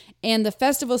 p.m. and the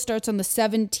festival starts on the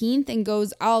 17th and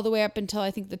goes all the way up until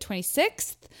I think the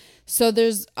 26th. So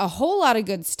there's a whole lot of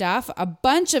good stuff, a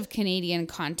bunch of Canadian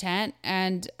content,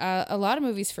 and a lot of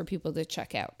movies for people to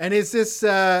check out. And is this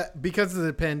because of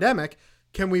the pandemic?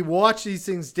 Can we watch these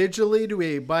things digitally? Do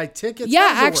we buy tickets?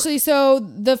 Yeah, actually, so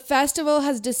the festival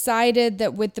has decided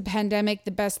that with the pandemic,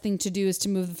 the best thing to do is to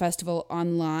move the festival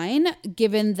online,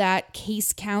 given that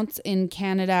case counts in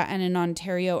Canada and in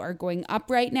Ontario are going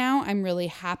up right now. I'm really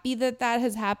happy that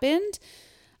has happened.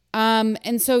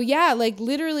 And so, yeah, like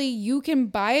literally you can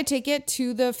buy a ticket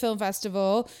to the film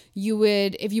festival.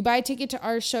 If you buy a ticket to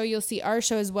our show, you'll see our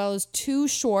show as well as 2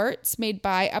 shorts made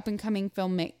by up and coming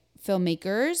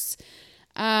filmmakers.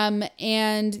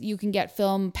 And you can get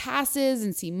film passes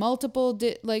and see multiple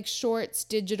shorts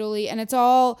digitally, and it's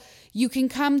all, you can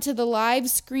come to the live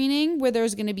screening where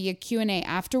there's going to be a Q&A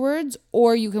afterwards,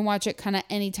 or you can watch it kind of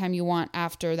anytime you want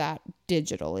after that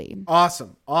digitally.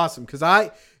 Awesome. Because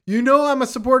I'm a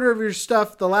supporter of your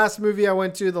stuff. The last movie I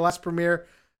went to, the last premiere,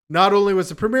 not only was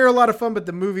the premiere a lot of fun, but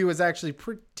the movie was actually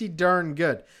pretty darn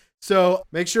good. So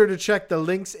make sure to check the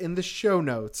links in the show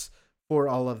notes for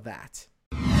all of that.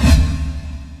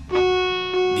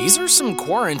 These are some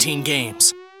quarantine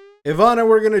games. Ivana,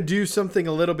 we're going to do something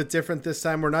a little bit different this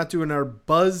time. We're not doing our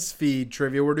BuzzFeed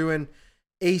trivia. We're doing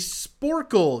a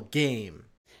Sporkle game.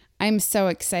 I'm so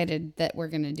excited that we're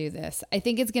going to do this. I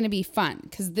think it's going to be fun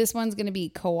because this one's going to be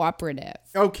cooperative.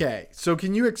 Okay, so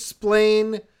can you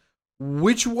explain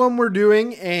which one we're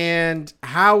doing and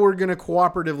how we're going to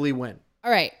cooperatively win?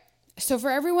 All right. So for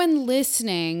everyone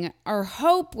listening, our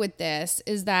hope with this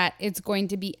is that it's going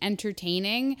to be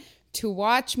entertaining to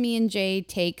watch me and Jay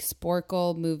take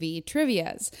Sporkle movie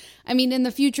trivias. I mean, in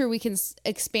the future we can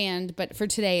expand, but for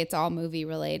today it's all movie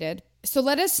related. So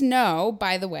let us know,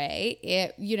 by the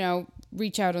way,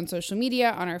 reach out on social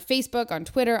media, on our Facebook, on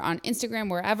Twitter, on Instagram,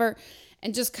 wherever,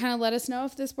 and just kind of let us know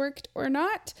if this worked or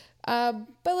not. But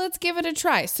let's give it a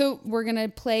try. So we're going to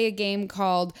play a game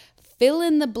called Fill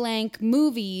in the Blank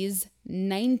Movies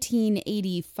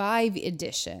 1985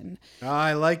 edition.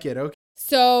 I like it. Okay.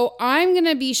 So I'm going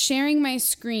to be sharing my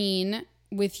screen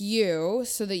with you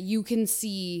so that you can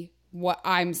see what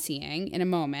I'm seeing in a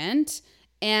moment.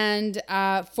 And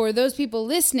for those people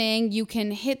listening, you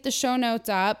can hit the show notes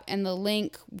up and the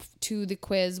link to the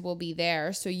quiz will be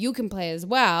there so you can play as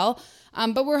well.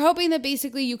 But we're hoping that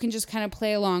basically you can just kind of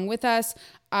play along with us.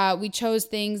 We chose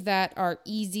things that are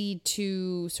easy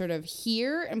to sort of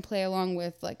hear and play along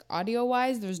with, like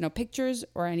audio-wise. There's no pictures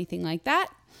or anything like that.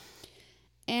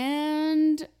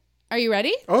 And are you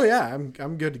ready? Oh yeah,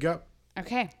 I'm good to go.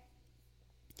 Okay.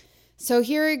 So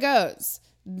here it goes.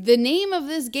 The name of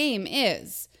this game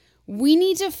is, we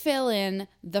need to fill in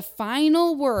the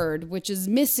final word which is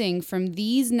missing from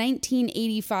these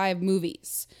 1985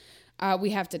 movies. We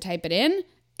have to type it in,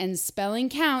 and spelling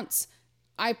counts.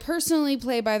 I personally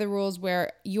play by the rules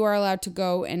where you are allowed to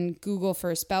go and Google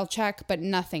for a spell check, but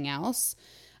nothing else.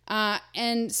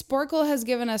 And Sporkle has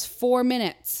given us 4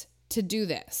 minutes to do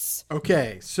this.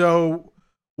 Okay, so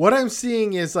what I'm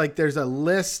seeing is like there's a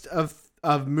list of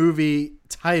movie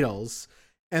titles,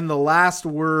 and the last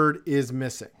word is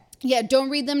missing. Yeah, don't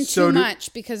read them too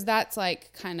much because that's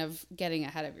like kind of getting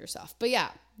ahead of yourself. But yeah,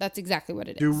 that's exactly what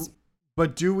it is.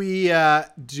 But do we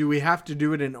have to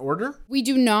do it in order? We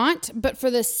do not, but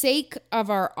for the sake of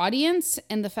our audience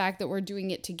and the fact that we're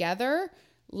doing it together,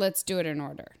 let's do it in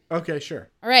order. Okay, sure.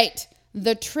 All right.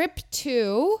 The trip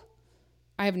to,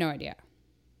 I have no idea.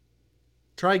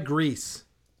 Try Greece.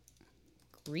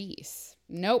 Greece.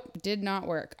 Nope, did not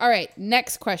work. All right,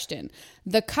 next question.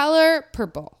 The color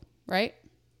purple, right?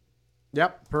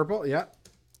 Yep. Purple. Yep.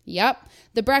 Yep.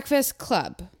 The Breakfast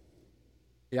Club.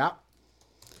 Yep.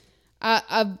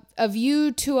 A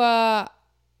View to a...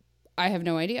 I have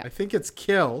no idea. I think it's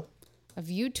Kill. A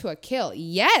View to a Kill.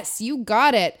 Yes, you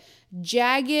got it.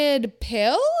 Jagged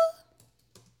Pill?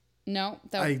 No,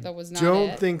 that was not it. I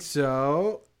don't think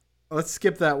so. Let's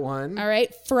skip that one. All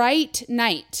right. Fright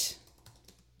Night.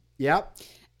 Yep.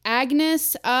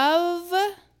 Agnes of...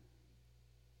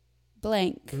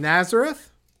 blank.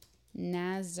 Nazareth?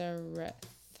 Nazareth.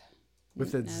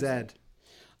 With a Z.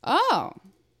 Oh.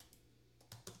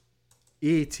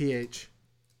 ETH.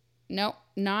 Nope,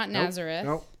 not Nazareth.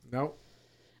 Nope.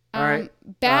 All right.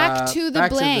 Back to the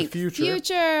Back blank. To the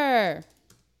Future.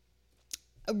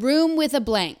 A Room with a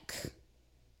Blank.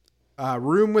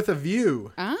 Room with a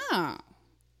View. Ah.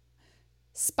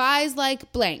 Spies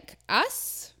Like Blank.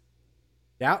 Us.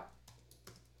 Yep.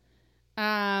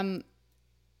 The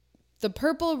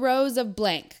Purple Rose of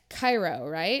Blank. Cairo,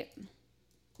 right?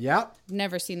 Yep.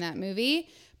 Never seen that movie.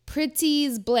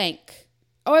 Prizzi's Blank.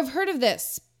 Oh, I've heard of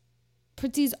this.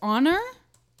 Prizzi's Honor?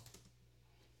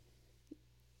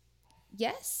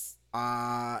 Yes?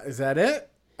 Is that it?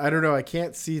 I don't know. I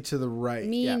can't see to the right.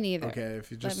 Me neither. Okay,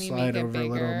 if you just Let me slide make it over a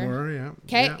little bigger. more. Yeah.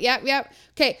 Okay, Yeah. yep.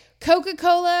 Okay,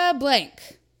 Coca-Cola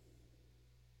Blank.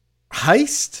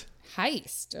 Heist?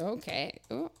 Heist. Okay.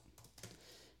 Oh.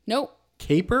 Nope.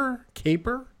 Caper?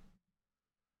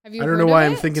 Have you I heard don't know of why it?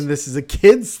 I'm thinking this is a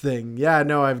kid's thing. Yeah,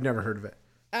 no, I've never heard of it.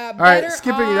 All right,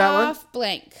 skipping that one.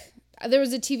 Blank. There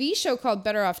was a TV show called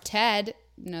Better Off Ted.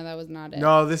 No, that was not it.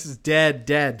 No, this is dead.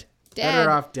 Better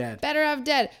Off Dead. Better Off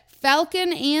Dead.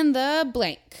 Falcon and the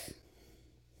Blank.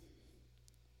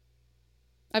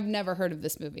 I've never heard of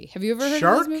this movie. Have you ever heard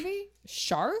Shark? of this movie?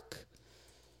 Shark?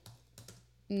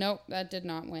 Nope, that did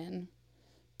not win.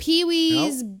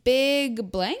 Pee-wee's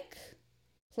Big Blank?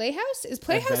 Playhouse? Is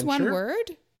Playhouse one Adventure?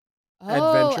 word?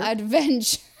 Oh,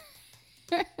 Adventure.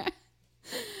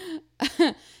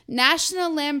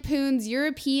 National Lampoon's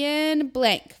European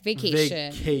Blank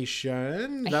Vacation.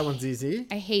 That one's easy.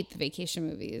 I hate the vacation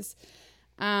movies.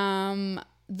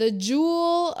 The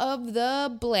Jewel of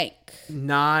the Blank.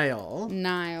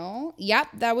 Nile. Yep,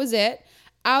 that was it.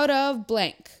 Out of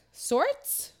blank.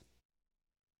 Sorts?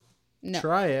 No.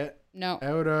 Try it. No.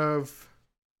 Out of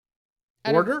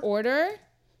Out of order?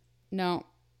 No.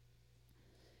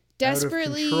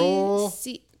 Desperately control?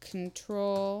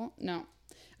 control. No.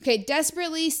 Okay,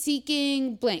 desperately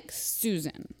seeking blank.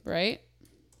 Susan, right?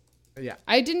 Yeah.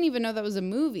 I didn't even know that was a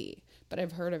movie, but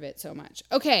I've heard of it so much.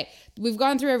 Okay, we've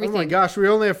gone through everything. Oh my gosh, we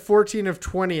only have 14 of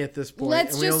 20 at this point.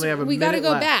 Let's and we only have a we got to minute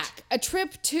go left. back. A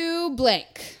trip to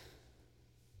blank.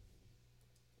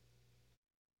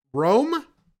 Rome?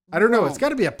 I don't know. Rome. It's got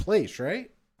to be a place,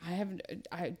 right?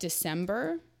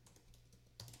 December?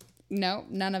 No,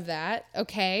 none of that.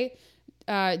 Okay.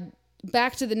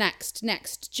 Back to the next.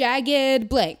 Jagged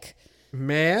blank.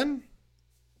 Man?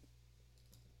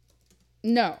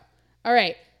 No. All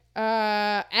right.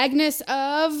 Agnes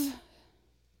of...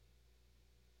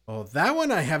 Oh, that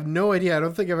one I have no idea. I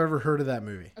don't think I've ever heard of that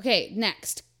movie. Okay,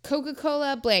 next.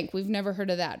 Coca-Cola blank. We've never heard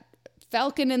of that.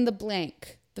 Falcon and the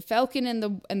blank. The Falcon and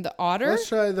the Otter? Let's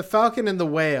try The Falcon and the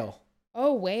Whale.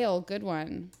 Oh, whale. Good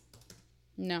one.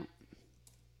 No.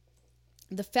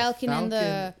 The Falcon and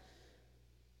the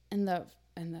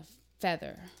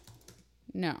feather.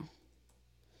 No.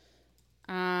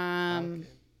 Out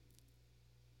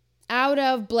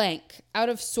of blank. Out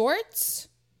of sorts?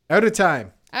 Out of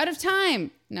time. Out of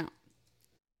time. No.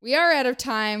 We are out of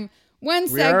time. 1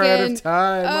 second. We are out of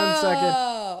time. 1 second.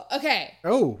 Oh, okay.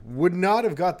 Oh, would not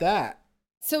have got that.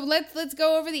 So let's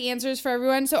go over the answers for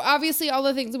everyone. So obviously all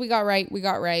the things that we got right.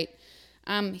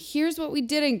 Here's what we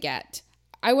didn't get.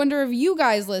 I wonder if you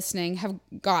guys listening have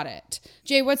got it.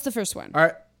 Jay, what's the first one? All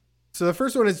right. So the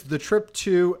first one is The Trip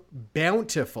to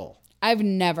Bountiful. I've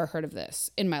never heard of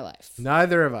this in my life.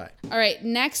 Neither have I. All right.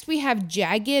 Next we have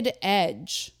Jagged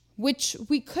Edge, which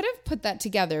we could have put that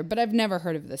together, but I've never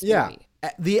heard of this movie.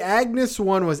 The Agnes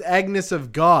one was Agnes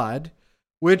of God,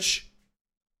 which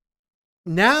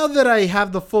now that I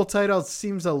have the full title, it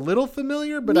seems a little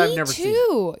familiar, but I've never seen it. Me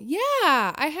too.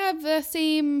 Yeah, I have the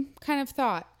same kind of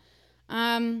thought.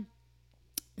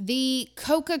 The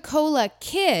Coca-Cola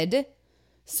Kid.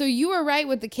 So you were right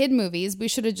with the kid movies. We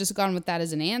should have just gone with that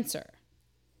as an answer.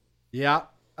 Yeah.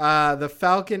 The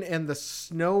Falcon and the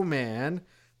Snowman.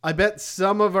 I bet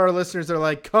some of our listeners are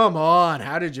like, come on,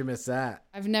 how did you miss that?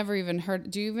 I've never even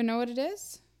heard. Do you even know what it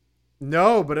is?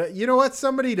 No, but you know what?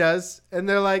 Somebody does. And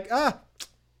they're like,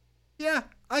 yeah,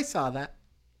 I saw that.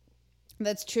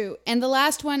 That's true. And the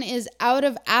last one is Out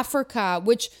of Africa,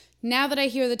 which now that I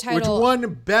hear the title. Which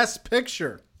won Best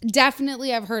Picture.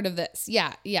 Definitely I've heard of this.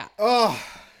 Yeah. Oh,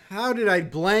 how did I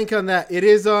blank on that? It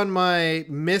is on my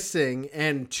missing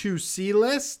and to see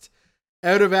list.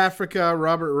 Out of Africa,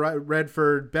 Robert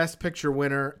Redford, Best Picture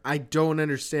winner. I don't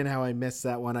understand how I missed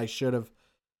that one. I should have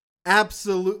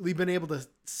absolutely been able to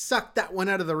suck that one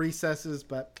out of the recesses,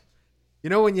 but you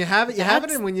know, when you have it, you have it,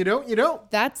 and when you don't, you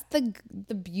don't. That's the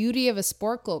beauty of a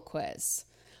Sporkle quiz.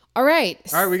 All right,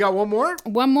 we got one more.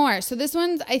 One more. So this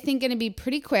one's, I think, going to be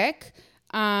pretty quick.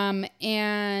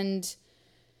 And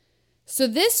so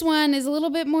this one is a little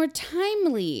bit more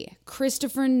timely.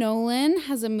 Christopher Nolan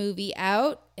has a movie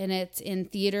out, and it's in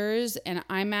theaters and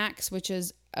IMAX, which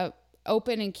is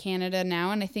open in Canada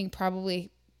now. And I think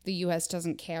probably the U.S.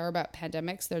 doesn't care about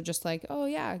pandemics. They're just like, oh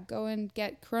yeah, go and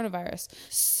get coronavirus.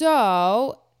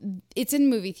 So it's in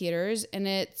movie theaters, and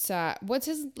it's, what's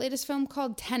his latest film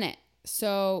called? Tenet.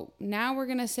 So now we're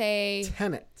going to say...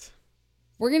 Tenet.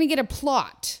 We're going to get a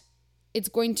plot. It's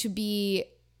going to be,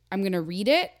 I'm going to read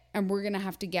it, and we're going to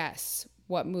have to guess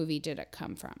what movie did it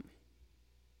come from.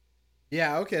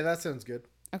 Yeah, okay, that sounds good.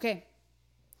 Okay.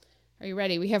 Are you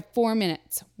ready? We have 4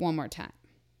 minutes. One more time.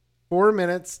 4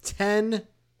 minutes, 10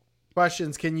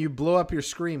 questions. Can you blow up your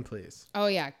screen, please? Oh,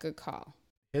 yeah. Good call.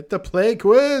 Hit the play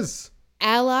quiz.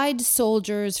 Allied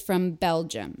soldiers from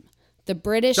Belgium. The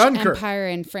British Dunkirk. Empire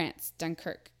in France.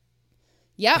 Dunkirk.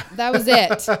 Yep, that was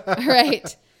it. All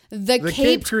right. The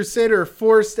Cape Crusader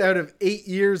forced out of 8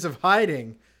 years of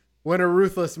hiding when a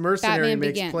ruthless mercenary Batman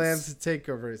makes Begins. plans to take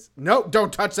over his... No,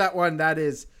 don't touch that one. That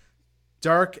is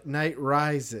Dark Knight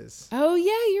Rises. Oh,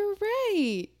 yeah, you're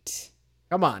right.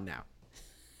 Come on now.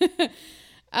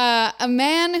 A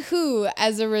man who,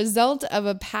 as a result of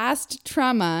a past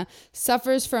trauma,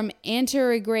 suffers from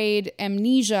anterograde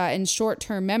amnesia and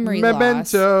short-term memory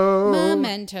loss.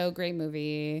 Memento, great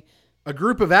movie. A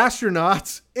group of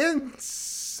astronauts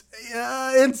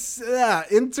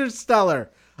Interstellar.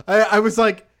 I was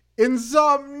like,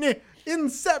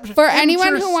 Inception. For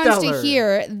anyone who wants to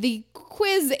hear, the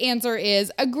quiz answer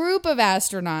is a group of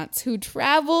astronauts who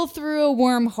travel through a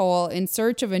wormhole in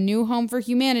search of a new home for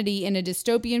humanity in a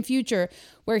dystopian future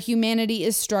where humanity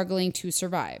is struggling to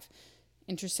survive.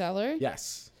 Interstellar?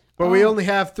 Yes. But we only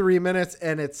have 3 minutes,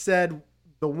 and it said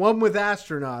the one with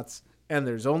astronauts, and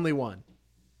there's only one.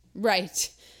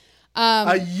 Right.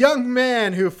 A young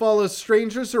man who follows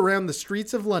strangers around the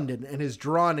streets of London and is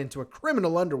drawn into a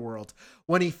criminal underworld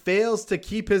when he fails to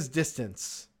keep his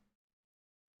distance.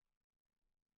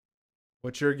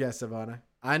 What's your guess, Ivana?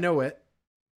 I know it.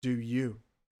 Do you?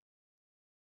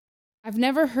 I've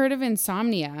never heard of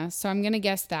Insomnia, so I'm going to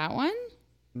guess that one.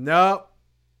 No.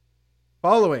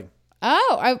 Following.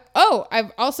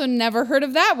 I've also never heard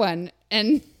of that one.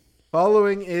 And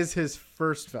Following is his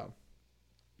first film.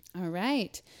 all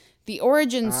right. The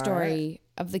origin story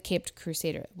of the Caped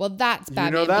Crusader. Well, that's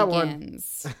Batman that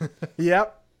Begins.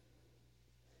 Yep.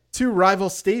 Two rival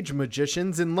stage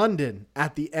magicians in London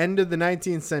at the end of the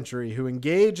 19th century who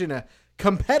engage in a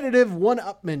competitive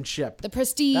one-upmanship. The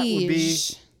Prestige. That would be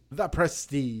The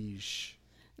Prestige.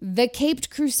 The Caped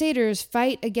Crusaders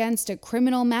fight against a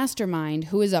criminal mastermind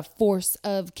who is a force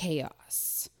of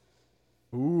chaos.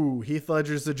 Ooh, Heath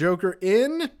Ledger's the Joker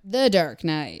in The Dark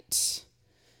Knight.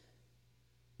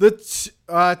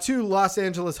 The two Los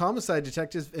Angeles homicide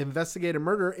detectives investigate a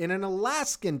murder in an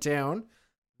Alaskan town.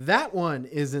 That one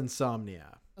is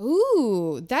Insomnia.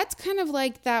 Ooh, that's kind of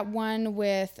like that one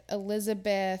with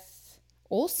Elizabeth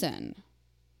Olsen.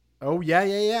 Oh,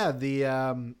 yeah.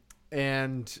 The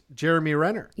and Jeremy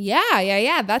Renner.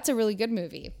 Yeah. That's a really good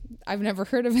movie. I've never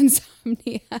heard of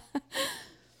Insomnia.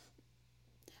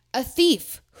 A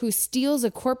thief who steals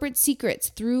a corporate secrets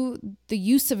through the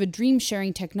use of a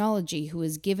dream-sharing technology who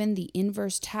is given the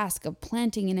inverse task of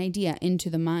planting an idea into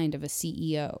the mind of a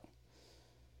CEO.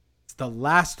 It's the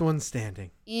last one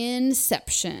standing.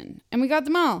 Inception. And we got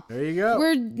them all. There you go.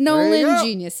 We're Nolan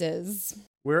geniuses.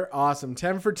 We're awesome.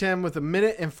 10 for 10 with 1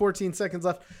 minute and 14 seconds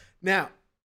left. Now,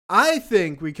 I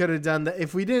think we could have done that.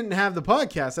 If we didn't have the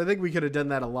podcast, I think we could have done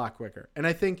that a lot quicker. And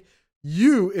I think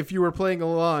you, if you were playing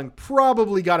along,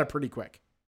 probably got it pretty quick.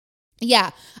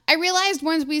 Yeah. I realized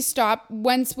once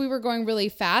we were going really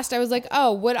fast, I was like,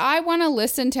 oh, would I want to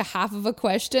listen to half of a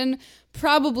question?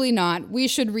 Probably not. We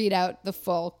should read out the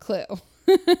full clue.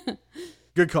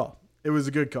 Good call. It was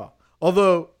a good call.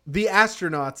 Although the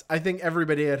astronauts, I think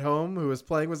everybody at home who was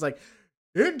playing was like,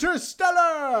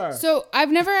 Interstellar! So I've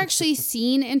never actually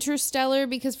seen Interstellar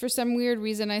because for some weird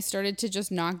reason I started to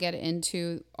just not get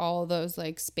into all those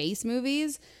like space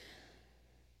movies.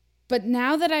 But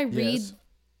now that I read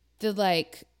the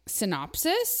like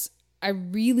synopsis, I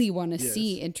really want to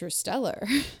see Interstellar.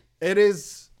 It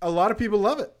is, a lot of people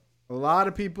love it. A lot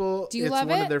of people, Do you it's love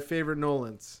one it? of their favorite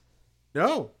Nolans.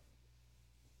 No.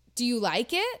 Do you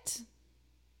like it?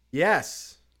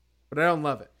 Yes. But I don't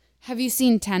love it. Have you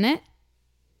seen Tenet?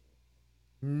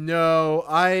 No,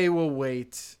 I will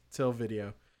wait till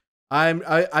video.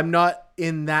 I'm not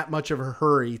in that much of a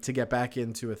hurry to get back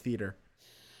into a theater.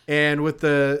 And with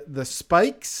the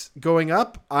spikes going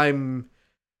up, I'm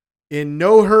in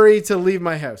no hurry to leave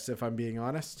my house, if I'm being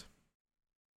honest.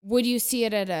 Would you see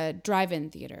it at a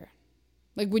drive-in theater?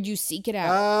 Like, would you seek it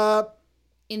out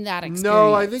in that experience?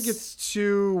 No, I think it's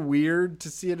too weird to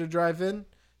see at a drive-in.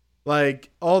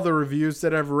 Like, all the reviews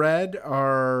that I've read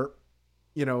are,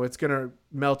 it's going to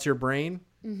melt your brain.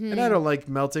 Mm-hmm. And I don't like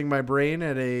melting my brain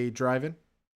at a drive-in.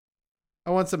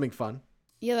 I want something fun.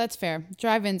 Yeah, that's fair.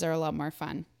 Drive-ins are a lot more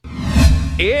fun.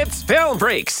 It's Film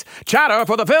Freaks, chatter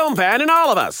for the film fan in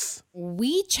all of us.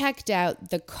 We checked out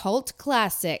the cult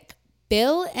classic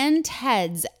Bill and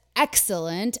Ted's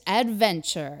Excellent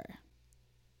Adventure.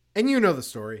 And you know the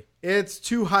story. It's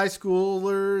two high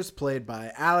schoolers played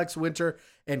by Alex Winter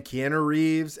and Keanu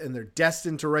Reeves, and they're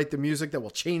destined to write the music that will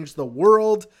change the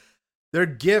world. Their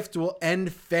gift will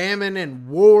end famine and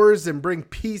wars and bring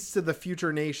peace to the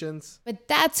future nations. But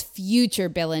that's future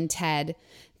Bill and Ted.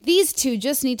 These two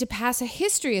just need to pass a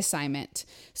history assignment.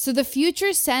 So the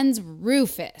future sends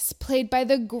Rufus, played by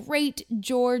the great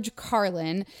George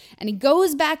Carlin, and he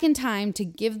goes back in time to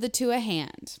give the two a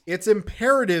hand. It's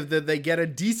imperative that they get a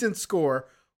decent score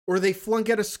or they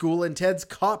flunk out of school, and Ted's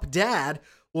cop dad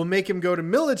will make him go to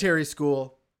military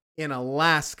school in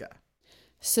Alaska.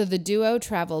 So the duo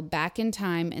travel back in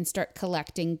time and start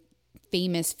collecting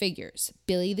famous figures.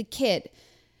 Billy the Kid,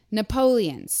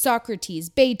 Napoleon, Socrates,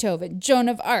 Beethoven, Joan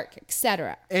of Arc,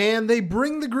 etc. And they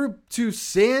bring the group to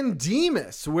San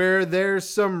Dimas, where there's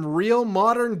some real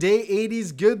modern day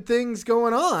 80s good things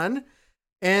going on.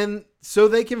 And so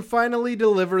they can finally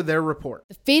deliver their report.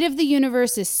 The fate of the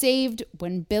universe is saved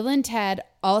when Bill and Ted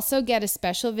also get a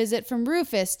special visit from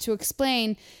Rufus to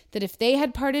explain that if they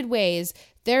had parted ways,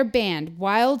 their band,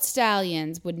 Wild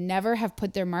Stallions, would never have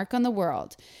put their mark on the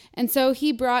world. And so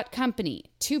he brought company,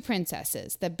 two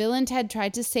princesses that Bill and Ted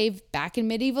tried to save back in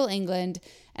medieval England.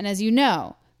 And as you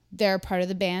know, they're part of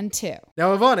the band too.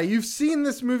 Now, Ivana, you've seen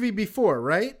this movie before,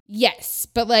 right? Yes,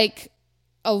 but like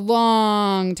a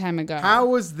long time ago. How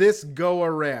was this go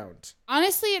around?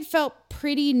 Honestly, it felt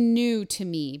pretty new to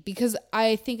me because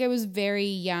I think I was very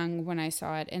young when I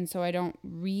saw it. And so I don't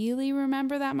really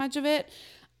remember that much of it.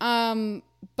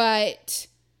 But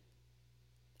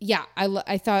yeah,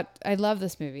 I thought I love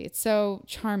this movie. It's so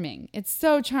charming. It's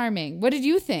so charming. What did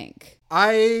you think?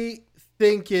 I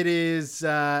think it is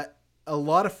a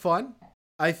lot of fun.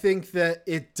 I think that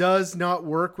it does not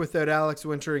work without Alex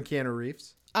Winter and Keanu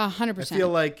Reeves. 100%. I feel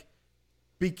like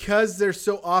because they're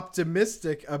so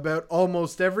optimistic about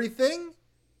almost everything,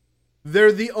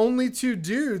 they're the only two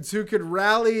dudes who could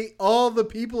rally all the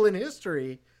people in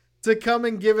history to come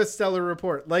and give a stellar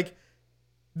report. Like,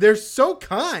 they're so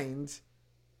kind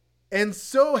and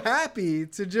so happy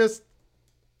to just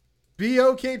be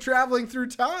okay traveling through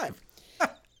time.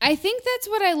 I think that's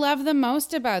what I love the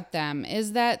most about them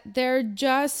is that they're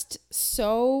just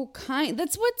so kind.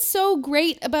 That's what's so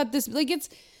great about this. Like, it's,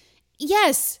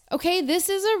 yes, okay, this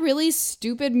is a really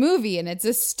stupid movie and it's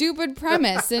a stupid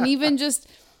premise and even just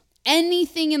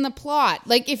anything in the plot.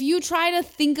 Like, if you try to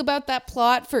think about that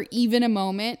plot for even a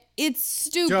moment, it's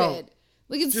stupid. Don't.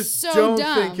 Like, it's Just so don't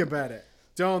dumb. think about it.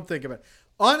 Don't think about it.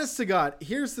 Honest to God,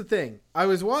 here's the thing. I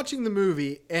was watching the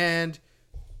movie, and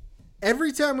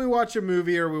every time we watch a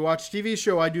movie or we watch a TV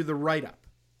show, I do the write-up.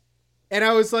 And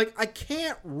I was like, I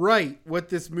can't write what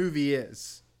this movie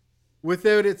is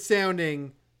without it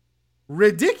sounding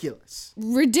ridiculous.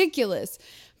 Ridiculous.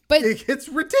 But It's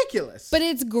ridiculous. but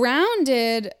it's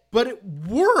grounded But it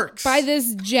works. by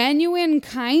this genuine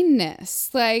kindness.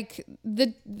 Like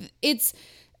it's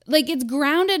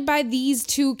grounded by these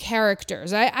two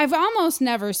characters. I've almost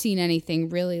never seen anything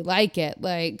really like it.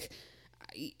 Like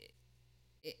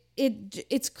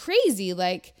it's crazy.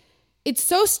 Like, it's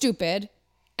so stupid.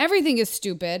 Everything is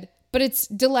stupid, but it's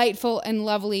delightful and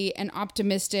lovely and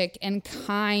optimistic and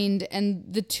kind. And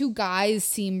the two guys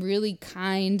seem really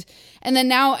kind. And then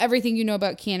now everything you know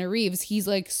about Keanu Reeves, he's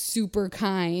like super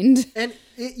kind. And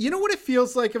you know what it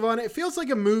feels like, Ivana? It feels like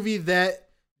a movie that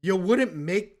you wouldn't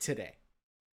make today.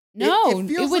 No, it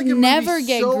feels would like a movie never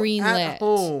get so greenlit. At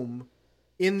home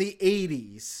in the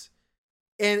 80s.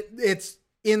 And it's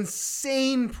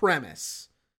insane premise.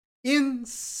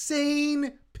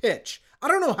 Insane pitch. I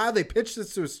don't know how they pitched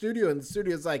this to a studio, and the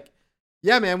studio's like,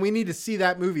 yeah, man, we need to see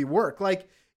that movie work. Like,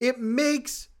 it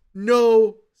makes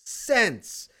no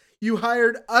sense. You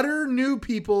hired utter new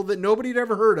people that nobody had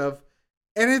ever heard of,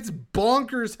 and it's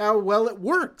bonkers how well it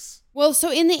works. Well,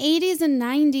 so in the 80s and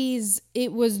 90s,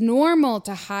 it was normal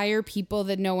to hire people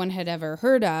that no one had ever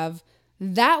heard of.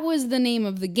 That was the name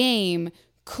of the game.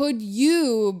 Could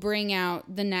you bring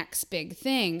out the next big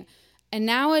thing? And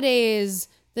nowadays,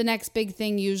 the next big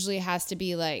thing usually has to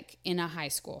be like in a high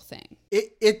school thing.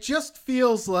 It just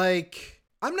feels like,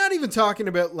 I'm not even talking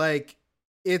about like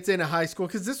it's in a high school,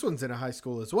 because this one's in a high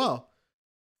school as well.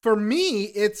 For me,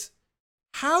 it's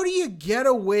how do you get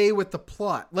away with the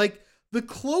plot? Like the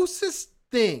closest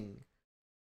thing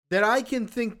that I can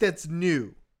think that's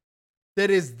new, that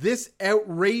is this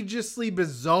outrageously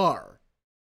bizarre,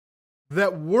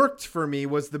 that worked for me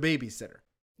was The Babysitter.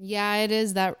 Yeah, it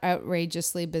is that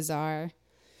outrageously bizarre.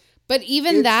 But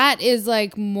even that is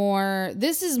like more,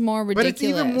 this is more ridiculous. But it's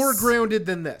even more grounded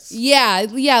than this. Yeah,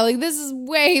 like this is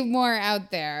way more out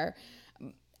there.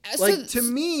 Like, to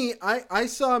me, I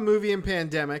saw a movie in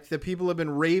pandemic that people have been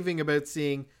raving about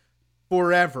seeing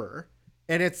forever,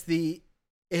 and it's the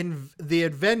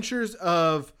Adventures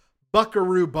of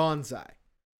Buckaroo Banzai.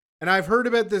 And I've heard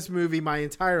about this movie my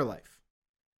entire life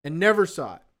and never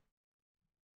saw it.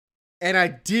 And I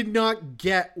did not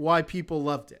get why people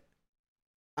loved it.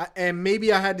 And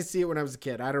maybe I had to see it when I was a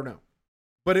kid. I don't know.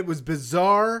 But it was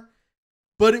bizarre.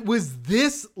 But it was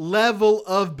this level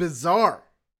of bizarre.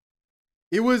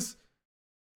 It was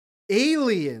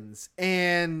aliens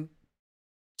and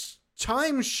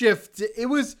time shift. It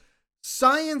was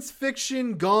science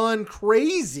fiction gone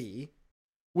crazy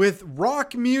with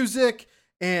rock music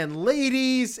and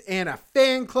ladies and a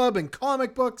fan club and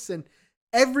comic books and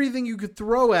everything you could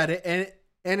throw at it.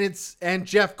 And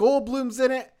Jeff Goldblum's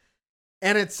in it.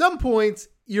 And at some points,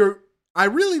 I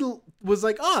really was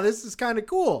like, oh, this is kind of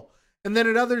cool. And then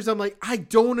at others, I'm like, I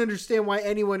don't understand why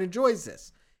anyone enjoys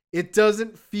this. It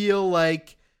doesn't feel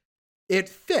like it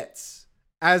fits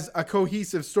as a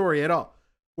cohesive story at all.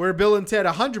 Where Bill and Ted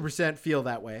 100% feel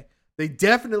that way. They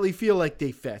definitely feel like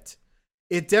they fit.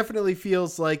 It definitely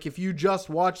feels like if you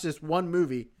just watch this one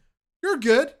movie, you're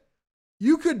good.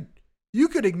 You could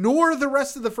ignore the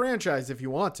rest of the franchise if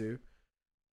you want to.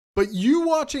 But you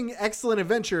watching Excellent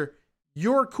Adventure,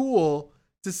 you're cool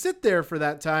to sit there for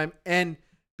that time and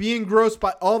be engrossed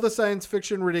by all the science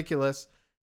fiction ridiculous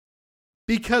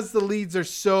because the leads are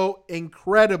so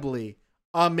incredibly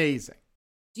amazing.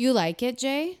 Do you like it,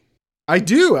 Jay? I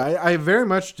do. I very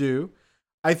much do.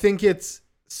 I think it's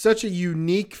such a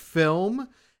unique film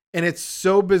and it's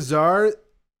so bizarre,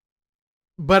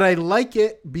 but I like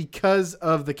it because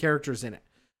of the characters in it.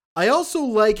 I also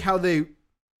like how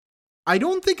I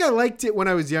don't think I liked it when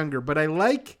I was younger, but I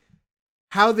like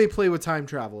how they play with time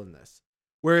travel in this.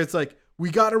 Where it's like,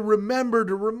 we got to remember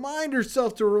to remind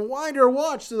ourselves to rewind our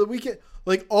watch so that we can,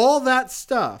 like all that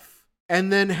stuff.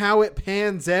 And then how it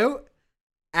pans out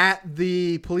at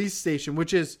the police station,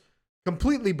 which is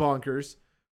completely bonkers.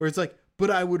 Where it's like, but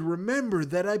I would remember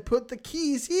that I put the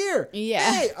keys here.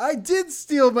 Yeah. Hey, I did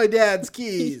steal my dad's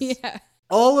keys. Yeah.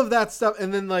 All of that stuff.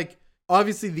 And then like,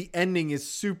 obviously, the ending is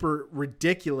super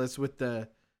ridiculous with the,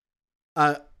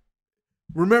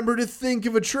 remember to think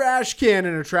of a trash can,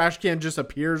 and a trash can just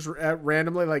appears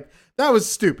randomly. Like, that was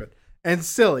stupid and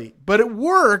silly. But it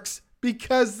works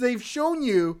because they've shown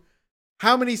you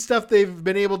how many stuff they've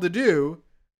been able to do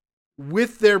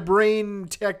with their brain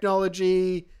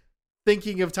technology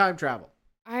thinking of time travel.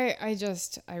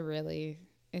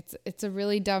 It's a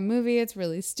really dumb movie. It's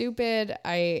really stupid.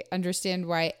 I understand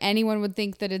why anyone would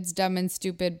think that it's dumb and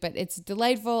stupid, but it's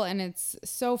delightful and it's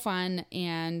so fun.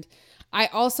 And I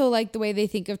also like the way they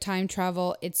think of time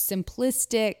travel. It's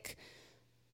simplistic,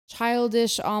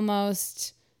 childish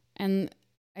almost, and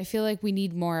I feel like we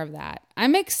need more of that.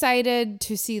 I'm excited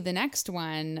to see the next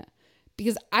one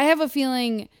because I have a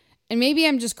feeling, and maybe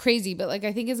I'm just crazy, but like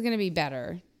I think it's going to be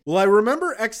better. Well, I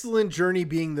remember Excellent Journey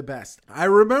being the best. I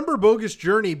remember Bogus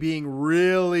Journey being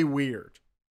really weird.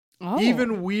 Oh.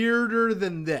 Even weirder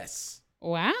than this.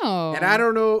 Wow. And I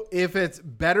don't know if it's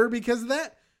better because of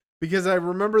that, because I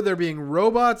remember there being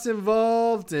robots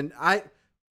involved, and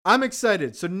I'm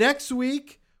excited. So next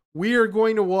week, we are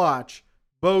going to watch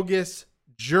Bogus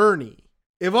Journey.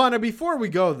 Ivana, before we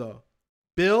go, though,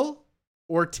 Bill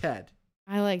or Ted?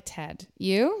 I like Ted.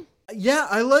 You? Yeah,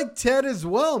 I like Ted as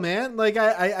well, man. Like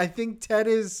I think Ted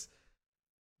is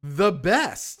the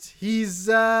best. He's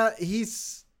a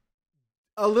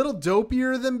little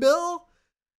dopier than Bill.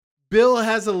 Bill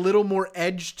has a little more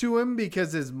edge to him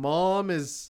because his mom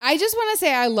is. I just want to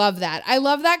say I love that. I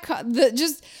love that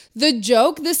the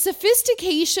joke, the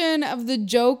sophistication of the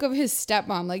joke of his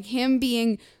stepmom, like him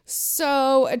being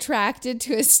so attracted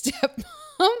to his stepmom.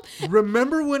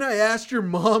 Remember when I asked your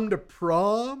mom to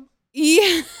prom?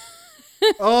 Yeah.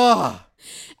 Oh.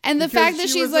 And the fact that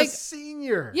she she's was like a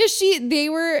senior. yeah, they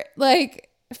were like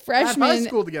freshmen. At high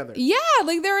school together. Yeah,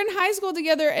 like they're in high school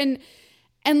together, and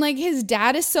like his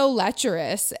dad is so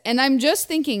lecherous. And I'm just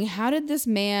thinking, how did this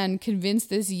man convince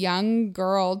this young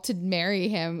girl to marry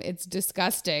him? It's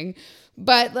disgusting.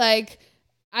 But like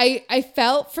I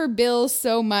felt for Bill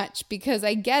so much because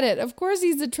I get it. Of course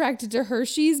he's attracted to her.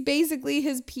 She's basically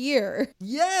his peer.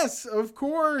 Yes, of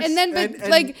course. And then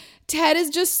like Ted is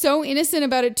just so innocent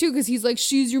about it too because he's like,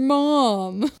 she's your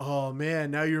mom. Oh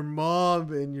man, now your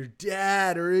mom and your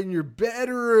dad are in your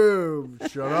bedroom.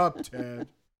 Shut up, Ted.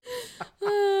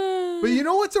 But you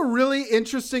know what's a really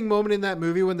interesting moment in that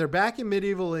movie when they're back in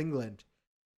medieval England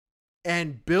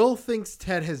and Bill thinks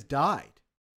Ted has died.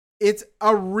 It's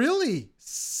a really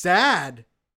sad,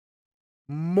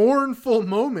 mournful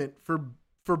moment for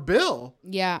Bill.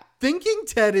 Yeah. Thinking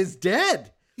Ted is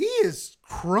dead. He is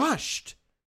crushed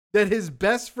that his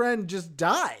best friend just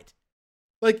died.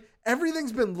 Like,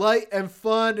 everything's been light and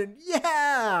fun and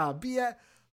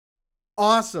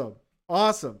awesome.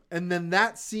 Awesome. And then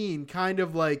that scene kind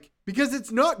of like, because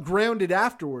it's not grounded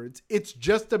afterwards, it's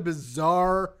just a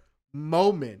bizarre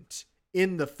moment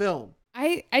in the film.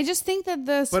 I just think that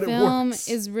this But it film works.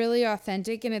 is really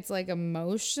authentic and it's like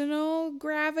emotional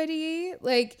gravity.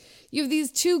 Like you have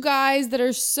these two guys that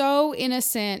are so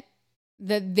innocent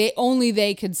that they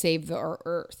could save the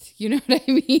earth. You know what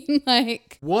I mean?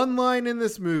 Like One line in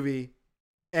this movie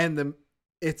and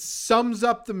it sums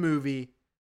up the movie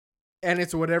and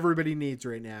it's what everybody needs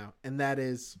right now. And that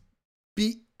is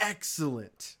be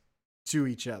excellent to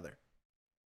each other.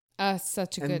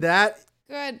 such a And good. that's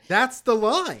the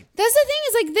line. That's the thing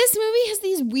is like this movie has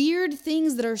these weird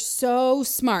things that are so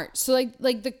smart. So like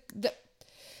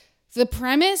the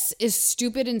premise is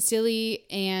stupid and silly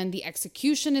and the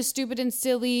execution is stupid and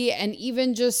silly and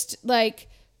even just like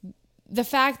the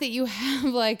fact that you have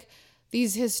like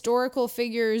these historical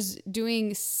figures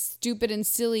doing stupid and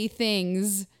silly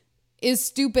things is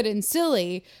stupid and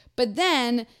silly, but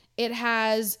then it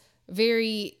has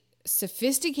very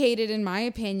sophisticated, in my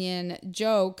opinion,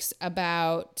 jokes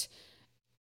about,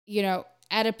 you know,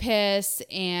 Oedipus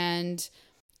and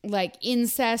like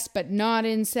incest, but not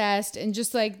incest, and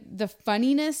just like the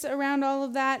funniness around all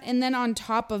of that. And then on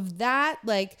top of that,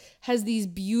 like has these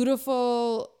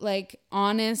beautiful, like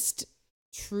honest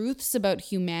truths about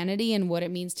humanity and what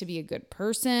it means to be a good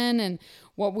person and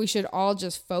what we should all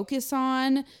just focus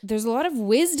on. There's a lot of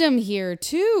wisdom here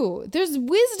too. There's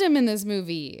wisdom in this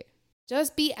movie.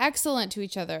 Just be excellent to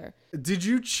each other. Did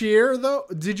you cheer though?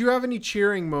 Did you have any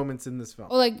cheering moments in this film?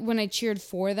 Oh, like when I cheered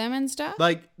for them and stuff?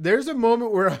 Like there's a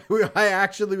moment where I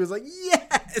actually was like,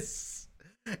 yes.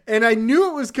 And I knew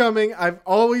it was coming. I've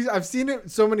seen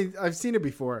it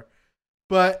before.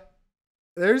 But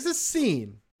there's a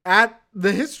scene at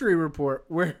the history report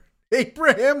where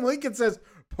Abraham Lincoln says,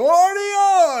 "Party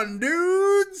on,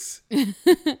 dudes." And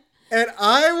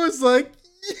I was like,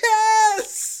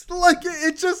 yes. Like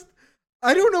it just,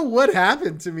 I don't know what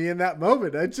happened to me in that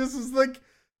moment. I just was like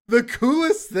the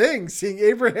coolest thing seeing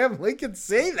Abraham Lincoln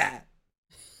say that.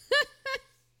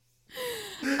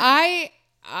 I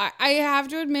have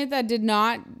to admit that did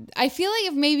not. I feel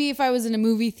like if I was in a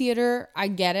movie theater, I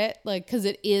get it, like because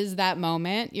it is that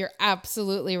moment. You're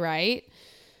absolutely right.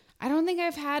 I don't think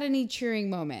I've had any cheering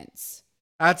moments.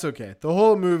 That's okay. The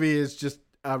whole movie is just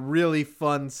a really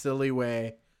fun, silly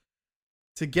way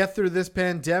to get through this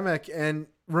pandemic. And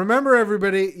remember,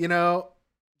 everybody, you know,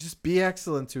 just be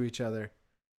excellent to each other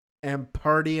and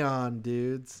party on,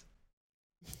 dudes.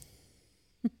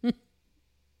 All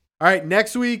right,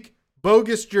 next week,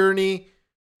 Bogus Journey.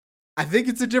 I think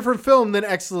it's a different film than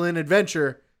Excellent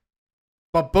Adventure,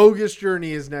 but Bogus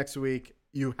Journey is next week.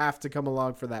 You have to come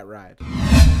along for that ride.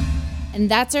 And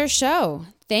that's our show.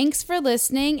 Thanks for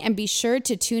listening, and be sure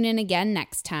to tune in again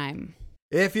next time.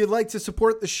 If you'd like to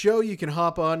support the show, you can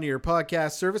hop on to your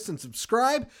podcast service and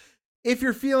subscribe. If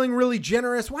you're feeling really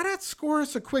generous, why not score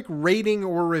us a quick rating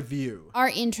or review? Our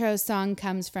intro song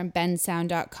comes from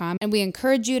bensound.com, and we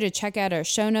encourage you to check out our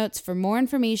show notes for more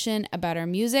information about our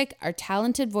music, our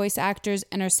talented voice actors,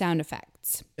 and our sound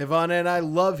effects. Ivana and I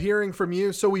love hearing from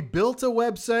you, so we built a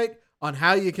website on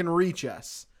how you can reach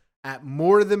us at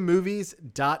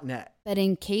morethanmovies.net. But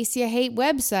in case you hate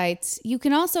websites, you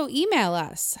can also email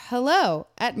us,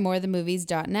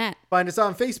 hello@morethanmovies.net. Find us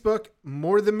on Facebook,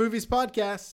 More Than Movies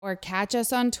Podcast. Or catch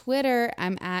us on Twitter.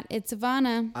 I'm at It's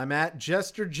Ivana. I'm at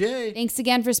Jester J. Thanks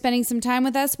again for spending some time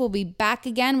with us. We'll be back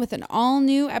again with an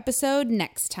all-new episode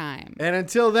next time. And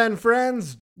until then,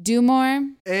 friends, Do more.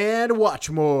 and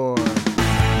watch more.